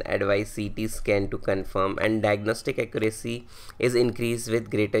can advise CT scan to confirm, and diagnostic accuracy is increased with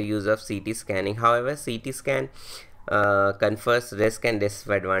greater use of CT scanning. However, CT scan confers risk and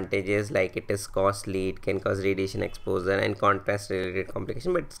disadvantages, like it is costly, it can cause radiation exposure and contrast related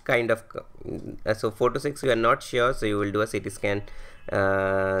complication, but it's kind of so 4 to 6 you are not sure, so you will do a CT scan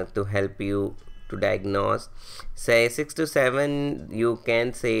to help you to diagnose. Say 6 to 7 you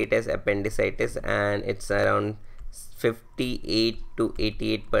can say it as appendicitis, and it's around 58 to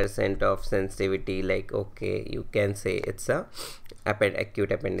 88% of sensitivity, like okay, you can say it's a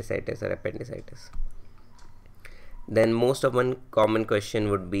acute appendicitis or appendicitis. Then most of one common question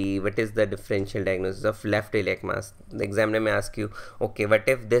would be, what is the differential diagnosis of left iliac mass? The examiner may ask you, okay, what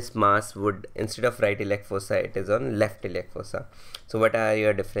if this mass would, instead of right iliac fossa, it is on left iliac fossa? So what are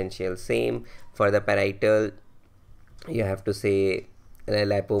your differentials? Same for the parietal, you have to say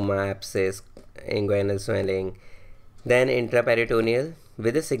lipoma, abscess, inguinal swelling. Then intraperitoneal,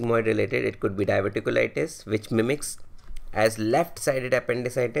 with a sigmoid related, it could be diverticulitis, which mimics as left-sided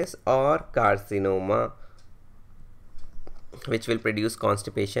appendicitis, or carcinoma, which will produce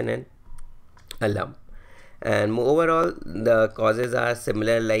constipation and a lump. And overall, the causes are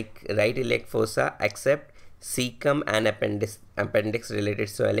similar like right iliac fossa, except cecum and appendix related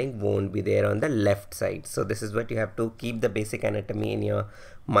swelling won't be there on the left side. So this is what you have to keep the basic anatomy in your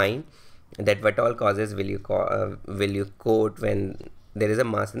mind, that what all causes will you quote when there is a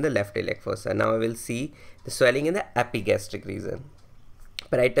mass in the left iliac fossa. Now I will see the swelling in the epigastric region.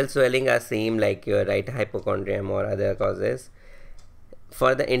 Parietal swelling are same like your right hypochondrium or other causes.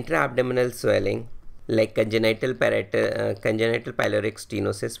 For the intra-abdominal swelling, like congenital pyloric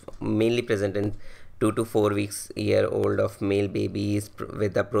stenosis, mainly present in 2 to 4 weeks year old of male babies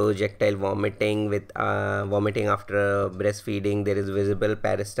with a projectile vomiting, with vomiting after breastfeeding. There is visible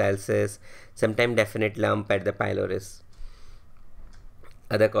peristalsis, sometimes definite lump at the pylorus.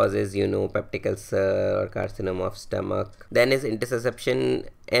 Other causes, peptic ulcer or carcinoma of stomach. Then is intussusception.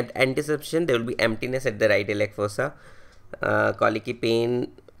 At intussusception, there will be emptiness at the right iliac fossa. Colicky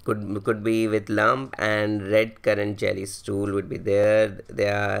pain could be with lump, and red currant jelly stool would be there.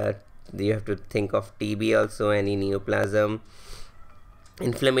 You have to think of TB also, any neoplasm.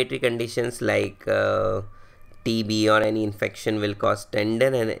 Inflammatory conditions like TB or any infection will cause tender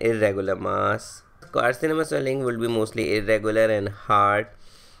and irregular mass. Carcinoma swelling will be mostly irregular and hard.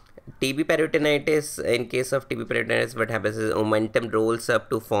 TB peritonitis, in case of TB peritonitis, what happens is momentum rolls up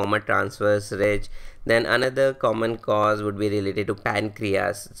to form a transverse ridge. Then another common cause would be related to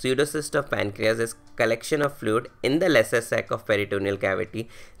pancreas. Pseudocyst of pancreas is collection of fluid in the lesser sac of peritoneal cavity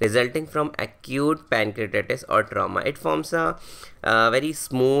resulting from acute pancreatitis or trauma. It forms a very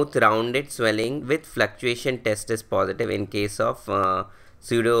smooth rounded swelling with fluctuation. Test is positive in case of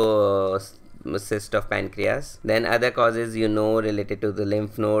pseudo cyst of pancreas. Then other causes, related to the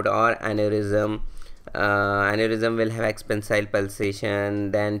lymph node or aneurysm. Aneurysm will have expansile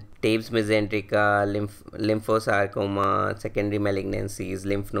pulsation. Then Tabes mesenterica, lymphosarcoma, secondary malignancies,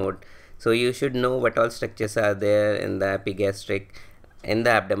 lymph node. So you should know what all structures are there in the epigastric, in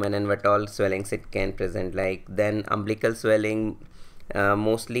the abdomen, and what all swellings it can present. Like then umbilical swelling,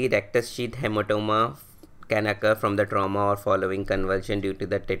 mostly rectus sheath hematoma can occur from the trauma or following convulsion due to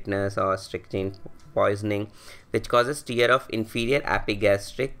the tetanus or strychnine poisoning, which causes tear of inferior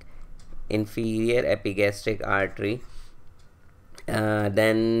epigastric artery.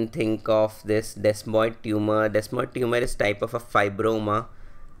 Then think of this desmoid tumor. Desmoid tumor is type of a fibroma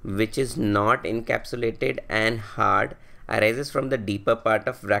which is not encapsulated and hard, arises from the deeper part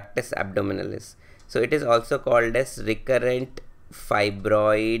of rectus abdominalis. So it is also called as recurrent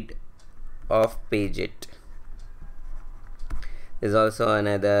fibroid of Paget. There's also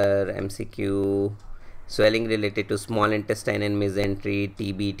another MCQ, swelling related to small intestine and mesentery,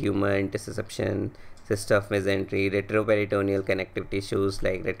 TB, tumor, intussusception, cyst of mesentery, retroperitoneal connective tissues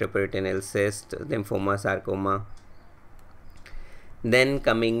like retroperitoneal cyst, lymphoma, sarcoma. Then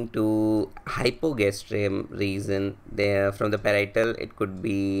coming to hypogastrium reason, there from the parietal, it could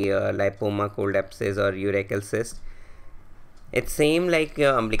be lipoma, cold abscess, or urachal cyst. It's same like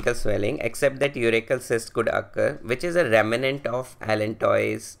umbilical swelling, except that urachal cyst could occur, which is a remnant of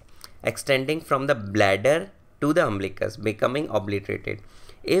allantois extending from the bladder to the umbilicus, becoming obliterated.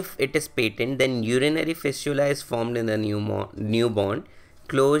 If it is patent, then urinary fistula is formed in the newborn.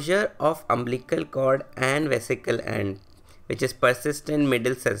 Closure of umbilical cord and vesicle end, which is persistent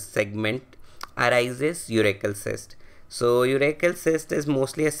middle segment, arises urachal cyst. So urachal cyst is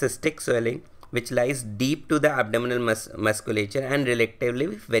mostly a cystic swelling which lies deep to the abdominal musculature and relatively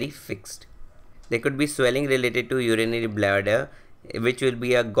very fixed. There could be swelling related to urinary bladder, which will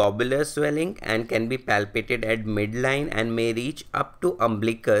be a globular swelling and can be palpated at midline and may reach up to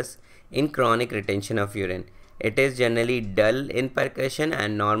umbilicus in chronic retention of urine. It is generally dull in percussion,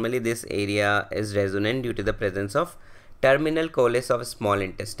 and normally this area is resonant due to the presence of terminal collus of small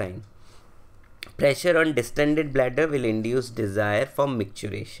intestine. Pressure on distended bladder will induce desire for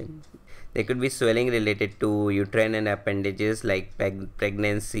micturition. There could be swelling related to uterine and appendages like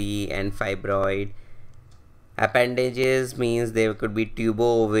pregnancy and fibroid. Appendages means there could be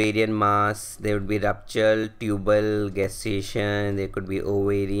tubo-ovarian mass, there would be rupture, tubal gestation, there could be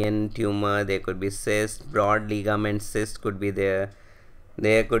ovarian tumor, there could be cyst, broad ligament cyst could be there.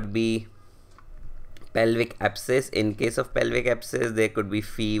 There could be pelvic abscess. In case of pelvic abscess, there could be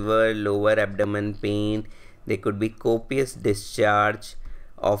fever, lower abdomen pain, there could be copious discharge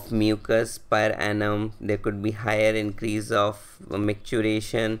of mucus per annum, there could be higher increase of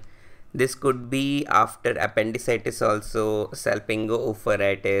micturition. This could be after appendicitis also,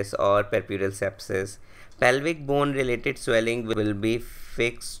 salpingo-oophoratus or perpudal sepsis. Pelvic bone related swelling will be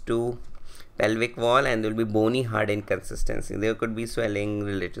fixed to pelvic wall and there will be bony hard inconsistency. There could be swelling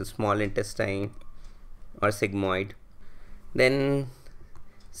related to small intestine or sigmoid. Then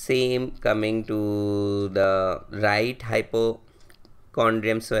same coming to the right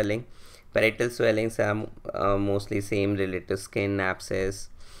hypochondrium swelling. Parietal swellings are mostly same related to skin, abscess.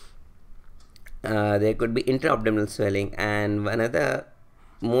 There could be intra-abdominal swelling, and another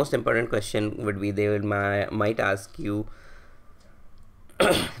most important question would be they might ask you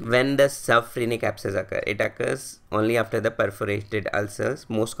when does subphrenic abscess occur? It occurs only after the perforated ulcers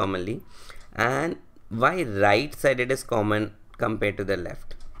most commonly. And why right sided is common compared to the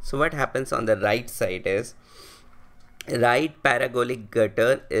left? So what happens on the right side is right paragolic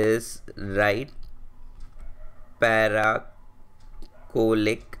gutter is right paracolic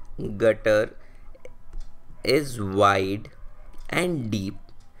gutter is wide and deep,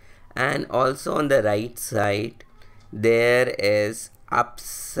 and also on the right side there is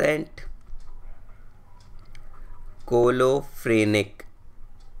absent colophrenic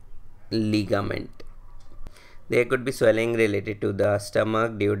ligament. There could be swelling related to the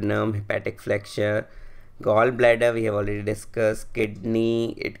stomach, duodenum, hepatic flexure, Gallbladder we have already discussed.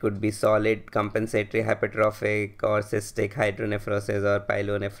 Kidney, it could be solid compensatory hypertrophic or cystic hydronephrosis or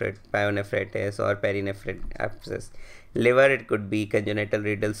pyonephritis or perinephritic abscess. Liver, it could be congenital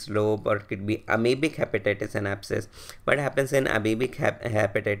renal slope or it could be amoebic hepatitis and abscess. What happens in amoebic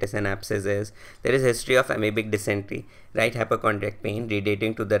hepatitis and abscess is there is history of amoebic dysentery, right hypochondriac pain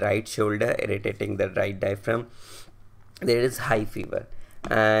radiating to the right shoulder, irritating the right diaphragm. There is high fever,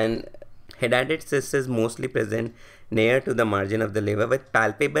 and hydatid cyst is mostly present near to the margin of the liver with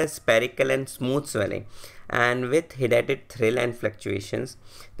palpable spherical and smooth swelling, and with hydatid thrill and fluctuations.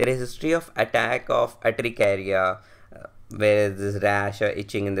 There is history of attack of urticaria, where there is rash or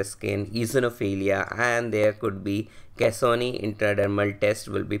itching in the skin, eosinophilia, and there could be Cassoni intradermal test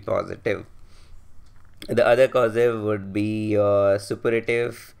will be positive. The other causes would be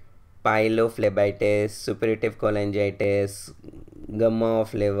suppurative pylophlebitis, suppurative cholangitis, gamma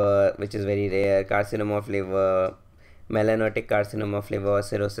of liver, which is very rare, carcinoma of liver, melanotic carcinoma of liver,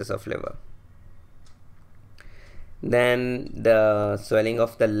 cirrhosis of liver. Then the swelling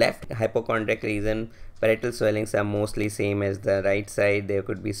of the left hypochondriac region, parietal swellings are mostly same as the right side. There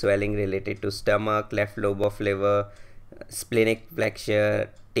could be swelling related to stomach, left lobe of liver, splenic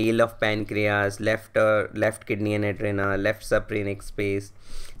flexure, tail of pancreas, left kidney and adrena, left subphrenic space.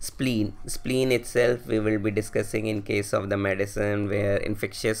 Spleen itself we will be discussing in case of the medicine, where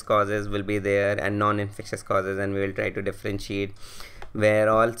infectious causes will be there and non-infectious causes, and we will try to differentiate where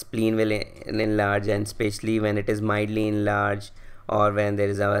all spleen will enlarge, and especially when it is mildly enlarged or when there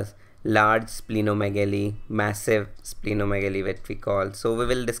is a large splenomegaly, massive splenomegaly, what we call. So we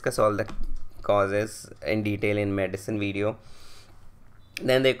will discuss all the causes in detail in medicine video.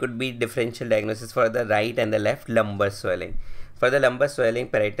 Then there could be differential diagnosis for the right and the left lumbar swelling. For the lumbar swelling,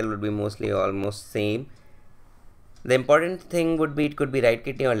 parietal would be mostly almost same. The important thing would be it could be right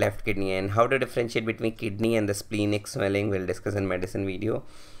kidney or left kidney, and how to differentiate between kidney and the splenic swelling we'll discuss in medicine video.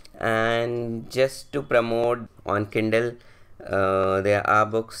 And just to promote on Kindle, there are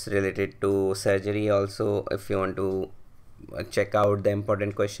books related to surgery also. If you want to check out the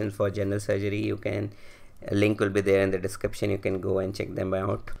important questions for general surgery, you can, a link will be there in the description, you can go and check them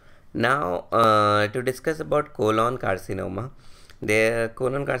out. Now to discuss about colon carcinoma. The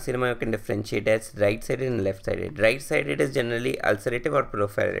colon carcinoma you can differentiate as right-sided and left-sided. Right-sided is generally ulcerative or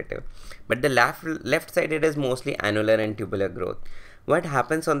proliferative, but the left-sided is mostly annular and tubular growth. What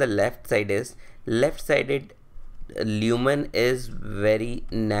happens on the left side is left-sided lumen is very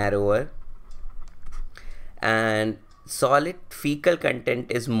narrower, and solid fecal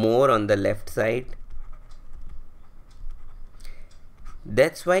content is more on the left side.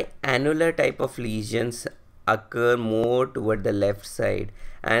 That's why annular type of lesions occur more toward the left side,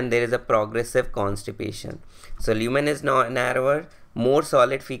 and there is a progressive constipation. So lumen is narrower, more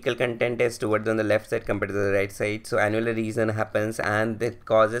solid fecal content is towards on the left side compared to the right side. So annular lesion happens and it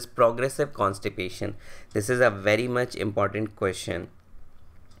causes progressive constipation. This is a very much important question.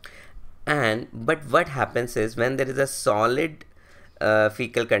 But what happens is when there is a solid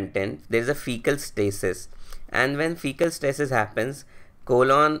fecal content, there is a fecal stasis, and when fecal stasis happens,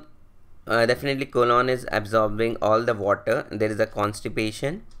 colon definitely colon is absorbing all the water, there is a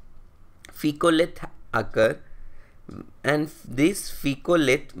constipation, fecolith occur, and this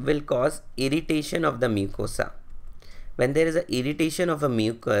fecolith will cause irritation of the mucosa. When there is a irritation of a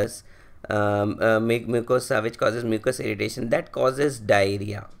mucus, mucosa which causes mucus irritation, that causes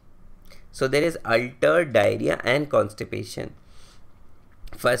diarrhea. So there is altered diarrhea and constipation.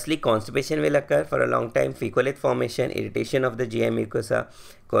 Firstly, constipation will occur for a long time, fecolith formation, irritation of the GI mucosa,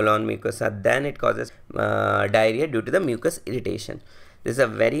 colon mucosa, then it causes diarrhea due to the mucus irritation. This is a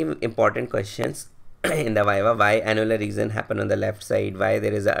very important question in the Viva, why annular region happen on the left side, why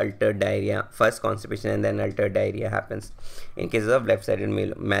there is a altered diarrhea, first constipation and then altered diarrhea happens in cases of left-sided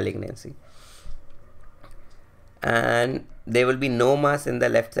malignancy. And there will be no mass in the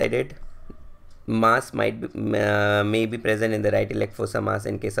left-sided. Mass may be present in the right iliac fossa mass.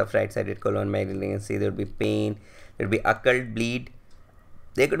 In case of right-sided colon malignancy, there will be pain, there will be occult bleed,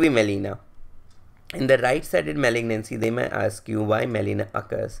 there could be melena. In the right-sided malignancy, they may ask you why melena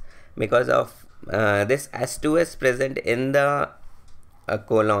occurs. Because of this S2S present in the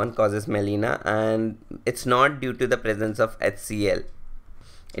colon causes melena, and it's not due to the presence of HCl.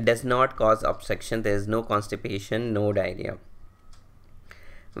 It does not cause obstruction, there is no constipation, no diarrhea.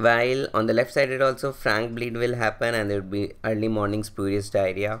 While on the left sided also frank bleed will happen and there will be early morning spurious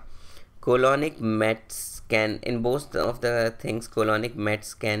diarrhea. Colonic mets can, in both of the things, colonic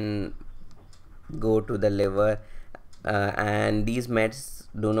mets can go to the liver and these mets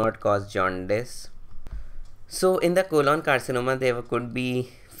do not cause jaundice. So in the colon carcinoma there could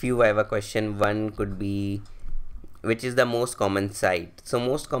be few I have a question. One could be, which is the most common site? So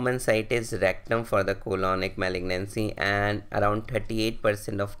most common site is rectum for the colonic malignancy, and around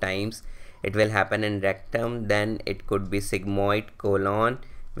 38% of times it will happen in rectum. Then it could be sigmoid colon,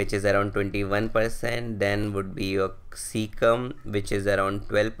 which is around 21%. Then would be your cecum, which is around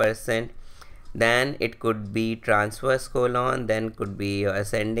 12%. Then it could be transverse colon, then could be your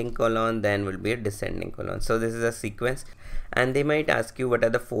ascending colon, then will be a descending colon. So this is a sequence, and they might ask you what are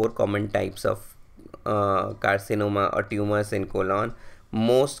the 4 common types of carcinoma or tumors in colon.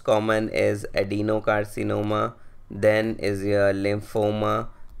 Most common is adenocarcinoma, then is your lymphoma,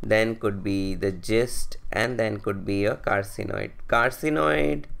 then could be the GIST, and then could be a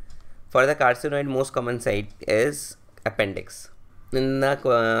carcinoid. For the carcinoid, most common site is appendix. In the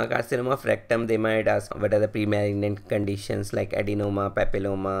carcinoma of rectum, they might ask what are the pre-malignant conditions like adenoma,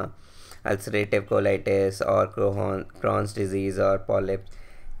 papilloma, ulcerative colitis, or Crohn's disease, or polyps.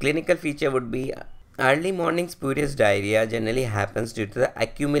 Clinical feature would be early morning spurious diarrhea. Generally happens due to the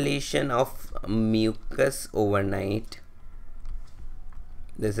accumulation of mucus overnight.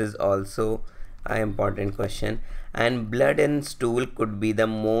 This is also an important question. And blood in stool could be the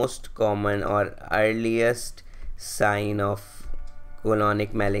most common or earliest sign of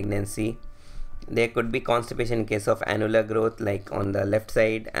colonic malignancy. There could be constipation in case of annular growth, like on the left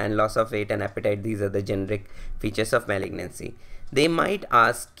side, and loss of weight and appetite. These are the generic features of malignancy. They might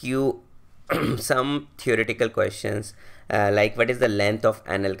ask you some theoretical questions like what is the length of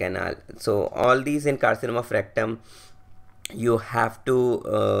anal canal. So all these in carcinoma of rectum, you have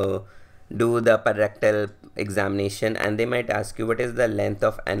to do the parectal examination, and they might ask you what is the length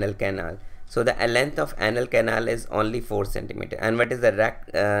of anal canal. So the length of anal canal is only 4 centimeter, and what is the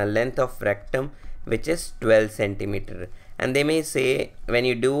length of rectum, which is 12 centimeter. And they may say when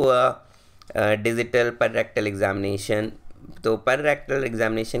you do a digital parectal examination, so parectal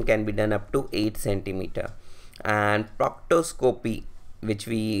examination can be done up to 8 centimeter. And proctoscopy, which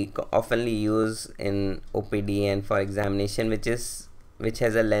we oftenly use in OPD and for examination, which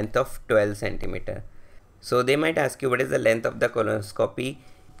has a length of 12 centimeter. So they might ask you what is the length of the colonoscopy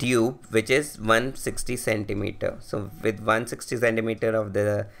tube, which is 160 centimeter. So with 160 centimeter of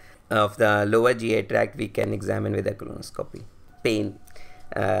the lower GI tract, we can examine with a colonoscopy. Pain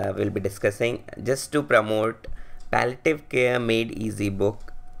we'll be discussing. Just to promote Palliative Care Made Easy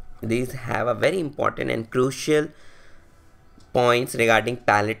book, these have a very important and crucial points regarding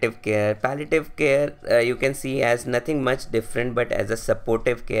palliative care. Palliative care you can see as nothing much different but as a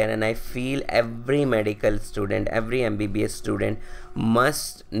supportive care, and I feel every medical student, every MBBS student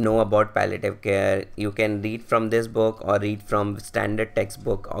must know about palliative care. You can read from this book or read from standard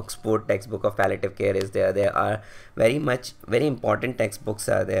textbook. Oxford textbook of palliative care is there. There are very important textbooks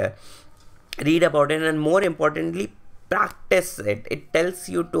are there. Read about it, and more importantly, practice it. It tells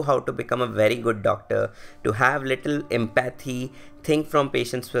you to how to become a very good doctor, to have little empathy, think from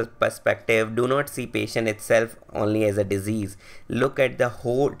patient's perspective. Do not see patient itself only as a disease. Look at the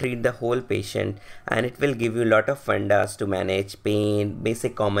whole, treat the whole patient, and it will give you a lot of fundas to manage pain,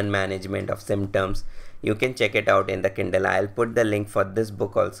 basic common management of symptoms. You can check it out in the Kindle. I'll put the link for this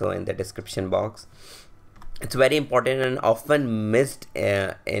book also in the description box. It's very important and often missed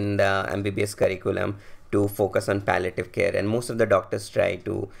in the MBBS curriculum to focus on palliative care, and most of the doctors try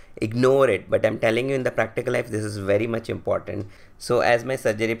to ignore it, but I'm telling you in the practical life this is very much important. So as my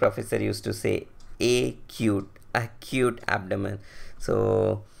surgery professor used to say, acute abdomen.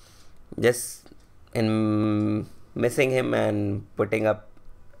 So just in missing him and putting up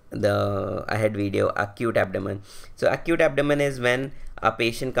the ahead video, acute abdomen. So acute abdomen is when a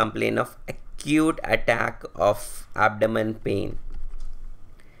patient complains of acute attack of abdomen pain.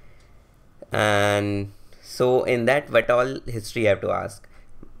 And so in that, what all history you have to ask?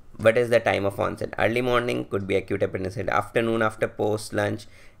 What is the time of onset? Early morning could be acute appendicitis. Afternoon, after post lunch,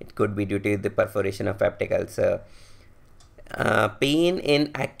 it could be due to the perforation of peptic ulcer. Pain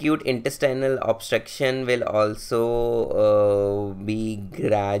in acute intestinal obstruction will also be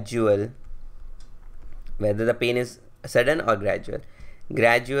gradual, whether the pain is sudden or gradual.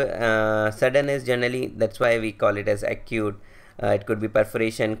 Sudden is generally, that's why we call it as acute. It could be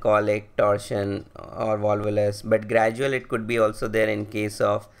perforation, colic, torsion, or volvulus, but gradual it could be also there in case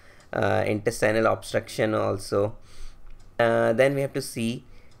of intestinal obstruction also. Then we have to see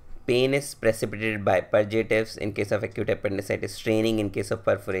pain is precipitated by purgatives in case of acute appendicitis, straining in case of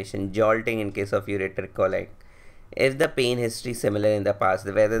perforation, jolting in case of ureteric colic. Is the pain history similar in the past,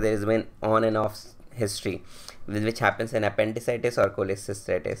 whether there has been on and off history, which happens in appendicitis or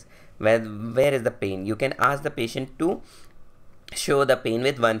cholecystitis? Where is the pain? You can ask the patient to show the pain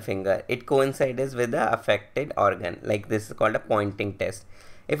with one finger. It coincides with the affected organ, like this is called a pointing test.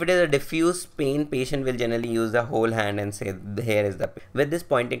 If it is a diffuse pain, patient will generally use the whole hand and say here is the pain. With this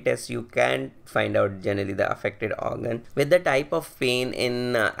pointing test, you can find out generally the affected organ. With the type of pain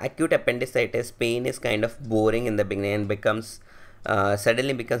in acute appendicitis, pain is kind of boring in the beginning and becomes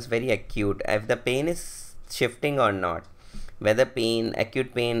suddenly becomes very acute. If the pain is shifting or not, whether pain,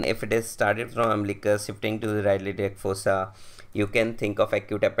 acute pain, if it is started from umbilicus shifting to the right iliac fossa, you can think of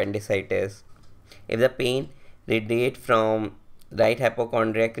acute appendicitis. If the pain radiate from right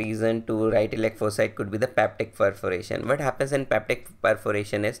hypochondriac region to right iliac fossa, it could be the peptic perforation. What happens in peptic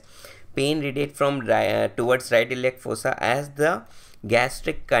perforation is pain radiate from towards right iliac fossa as the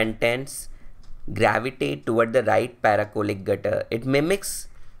gastric contents gravitate toward the right paracolic gutter. It mimics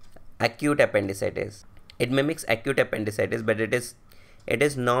acute appendicitis. But it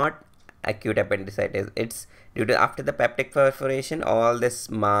is not acute appendicitis. It's due to after the peptic perforation, all this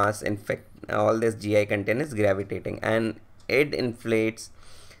mass, all this GI content is gravitating and it inflates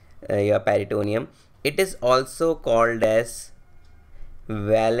your peritoneum. It is also called as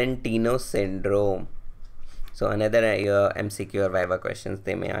Valentino syndrome. So another MCQ or Viva questions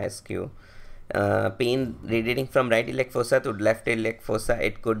they may ask you. Pain radiating from right iliac fossa to left iliac fossa,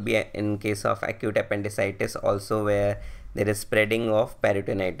 it could be in case of acute appendicitis also, where there is spreading of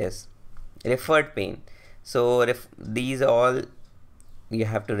peritonitis. Referred pain, so these all you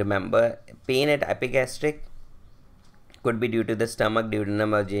have to remember. Pain at epigastric could be due to the stomach,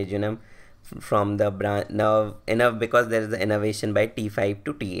 duodenum or jejunum from the nerve because there is the innervation by T5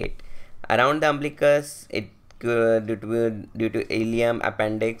 to T8. Around the umbilicus, it due to ileum,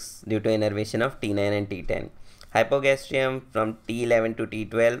 appendix, due to innervation of T9 and T10. Hypogastrium from T11 to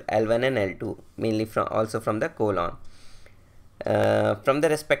T12, L1 and L2, mainly also from the colon. From the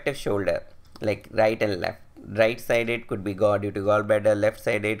respective shoulder, like right and left. Right sided could be due to gallbladder, left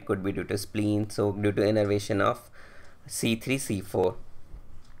sided could be due to spleen, so due to innervation of C3, C4.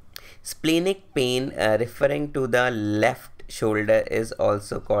 Splenic pain referring to the left shoulder is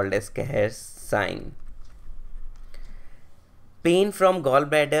also called as Kehr's sign. Pain from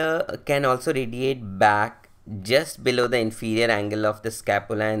gallbladder can also radiate back just below the inferior angle of the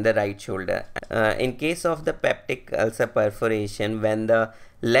scapula and the right shoulder. In case of the peptic ulcer perforation, when the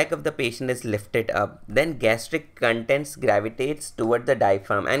leg of the patient is lifted up, then gastric contents gravitates toward the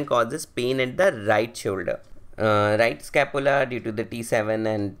diaphragm and causes pain at the right shoulder. Right scapula due to the T7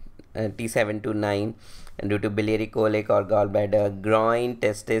 and T7 to 9, and due to biliary colic or gallbladder. Groin,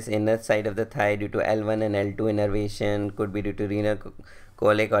 testis, inner side of the thigh due to L1 and L2 innervation, could be due to renal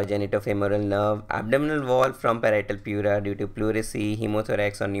colic or genitofemoral nerve. Abdominal wall from parietal pleura due to pleurisy,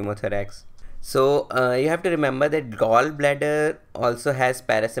 hemothorax or pneumothorax. So you have to remember that gallbladder also has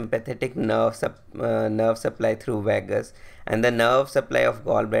parasympathetic nerve supply through vagus, and the nerve supply of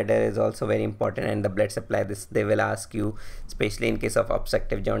gallbladder is also very important, and the blood supply, this they will ask you, especially in case of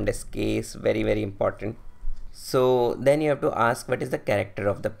obstructive jaundice case, very important. So then you have to ask what is the character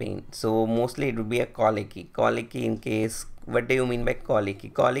of the pain. So mostly it would be a colicky. Colicky in case, what do you mean by colicky?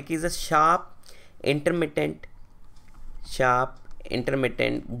 Colicky is a sharp intermittent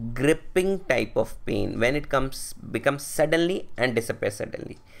gripping type of pain when it becomes suddenly and disappears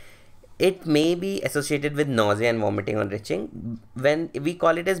suddenly. It may be associated with nausea and vomiting or retching. When we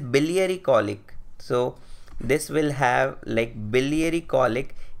call it as biliary colic, so this will have like biliary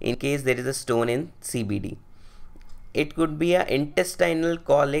colic in case there is a stone in CBD. It could be a intestinal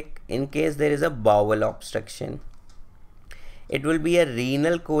colic in case there is a bowel obstruction. It will be a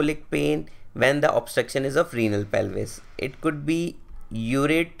renal colic pain when the obstruction is of renal pelvis. It could be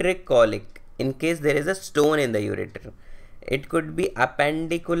ureteric colic in case there is a stone in the ureter. It could be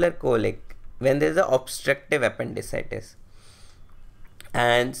appendicular colic when there is a obstructive appendicitis.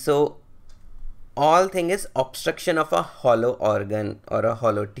 And so all thing is obstruction of a hollow organ or a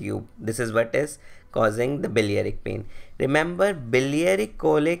hollow tube. This is what is causing the biliaric pain. Remember, biliary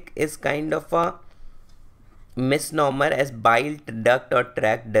colic is kind of a misnomer, as bile duct or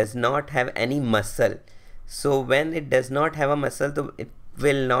tract does not have any muscle. So when it does not have a muscle, it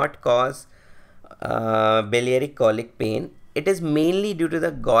will not cause biliary colic pain. It is mainly due to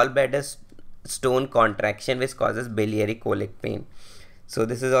the gallbladder stone contraction which causes biliary colic pain. So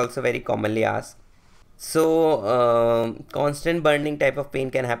this is also very commonly asked. So constant burning type of pain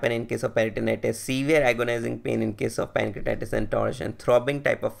can happen in case of peritonitis, severe agonizing pain in case of pancreatitis and torsion, throbbing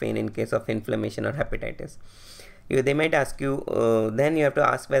type of pain in case of inflammation or hepatitis. They might ask you, then you have to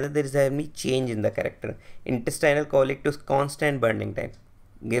ask whether there is any change in the character. Intestinal colic to constant burning type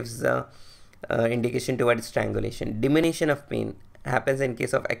gives indication towards strangulation. Diminution of pain happens in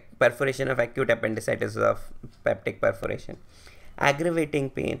case of perforation of acute appendicitis of peptic perforation.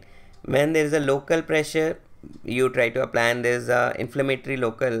 Aggravating pain when there is a local pressure you try to apply and there's inflammatory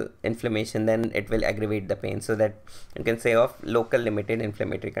local inflammation, then it will aggravate the pain. So that you can say of local limited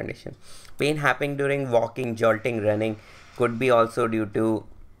inflammatory condition. Pain happening during walking, jolting, running could be also due to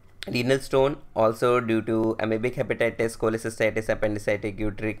renal stone, also due to amoebic hepatitis, cholecystitis, appendicitis,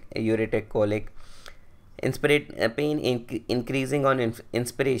 ureteric colic. Pain increasing on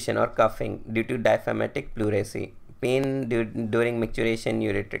inspiration or coughing due to diaphragmatic pleurisy. Pain during micturition,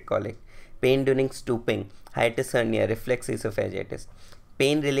 ureteric colic. Pain during stooping, hiatus hernia, reflex esophagitis.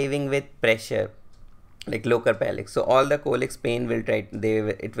 Pain relieving with pressure, like local palix. So all the colics pain will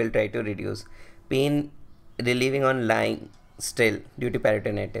it will try to reduce. Pain relieving on lying still due to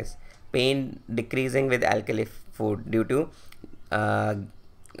peritonitis. Pain decreasing with alkali food due to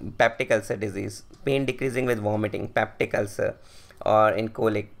peptic ulcer disease. Pain decreasing with vomiting, peptic ulcer, or in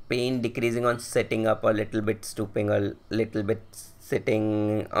colic. Pain decreasing on sitting up or little bit stooping or little bit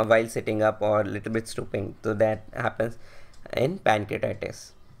sitting while sitting up or little bit stooping. So that happens in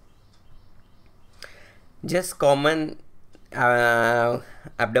pancreatitis. Just common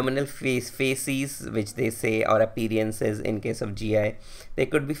abdominal facies which they say, or appearances in case of GI. There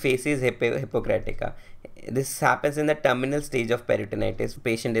could be facies hypocratica. This happens in the terminal stage of peritonitis.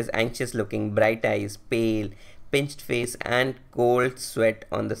 Patient is anxious looking, bright eyes, pale, pinched face and cold sweat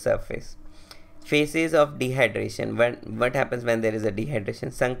on the surface. Phases of dehydration. What happens when there is a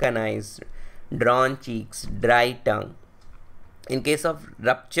dehydration? Sunken eyes, drawn cheeks, dry tongue. In case of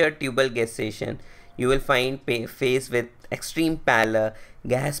ruptured tubal gestation, you will find face with extreme pallor,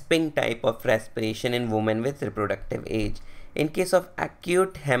 gasping type of respiration in women with reproductive age. In case of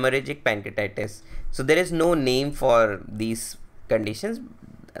acute hemorrhagic pancreatitis, so there is no name for these conditions,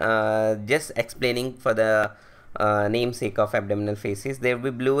 just explaining for the namesake of abdominal facies. There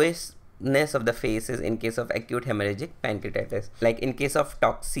will be bluishness of the faces in case of acute hemorrhagic pancreatitis. Like in case of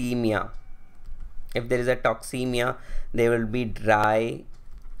toxemia, if there is a toxemia, there will be dry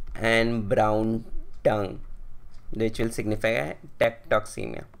and brown tongue, which will signify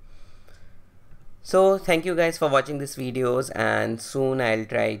toxemia. So thank you guys for watching these videos, and soon I'll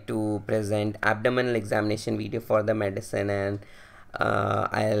try to present abdominal examination video for the medicine, and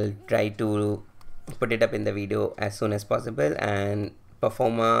I'll try to put it up in the video as soon as possible. And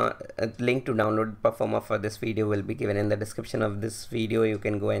performer link to download performer for this video will be given in the description of this video. You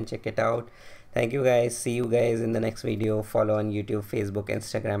can go and check it out. Thank you guys. See you guys in the next video. Follow on YouTube, Facebook,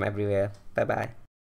 Instagram, everywhere. Bye bye.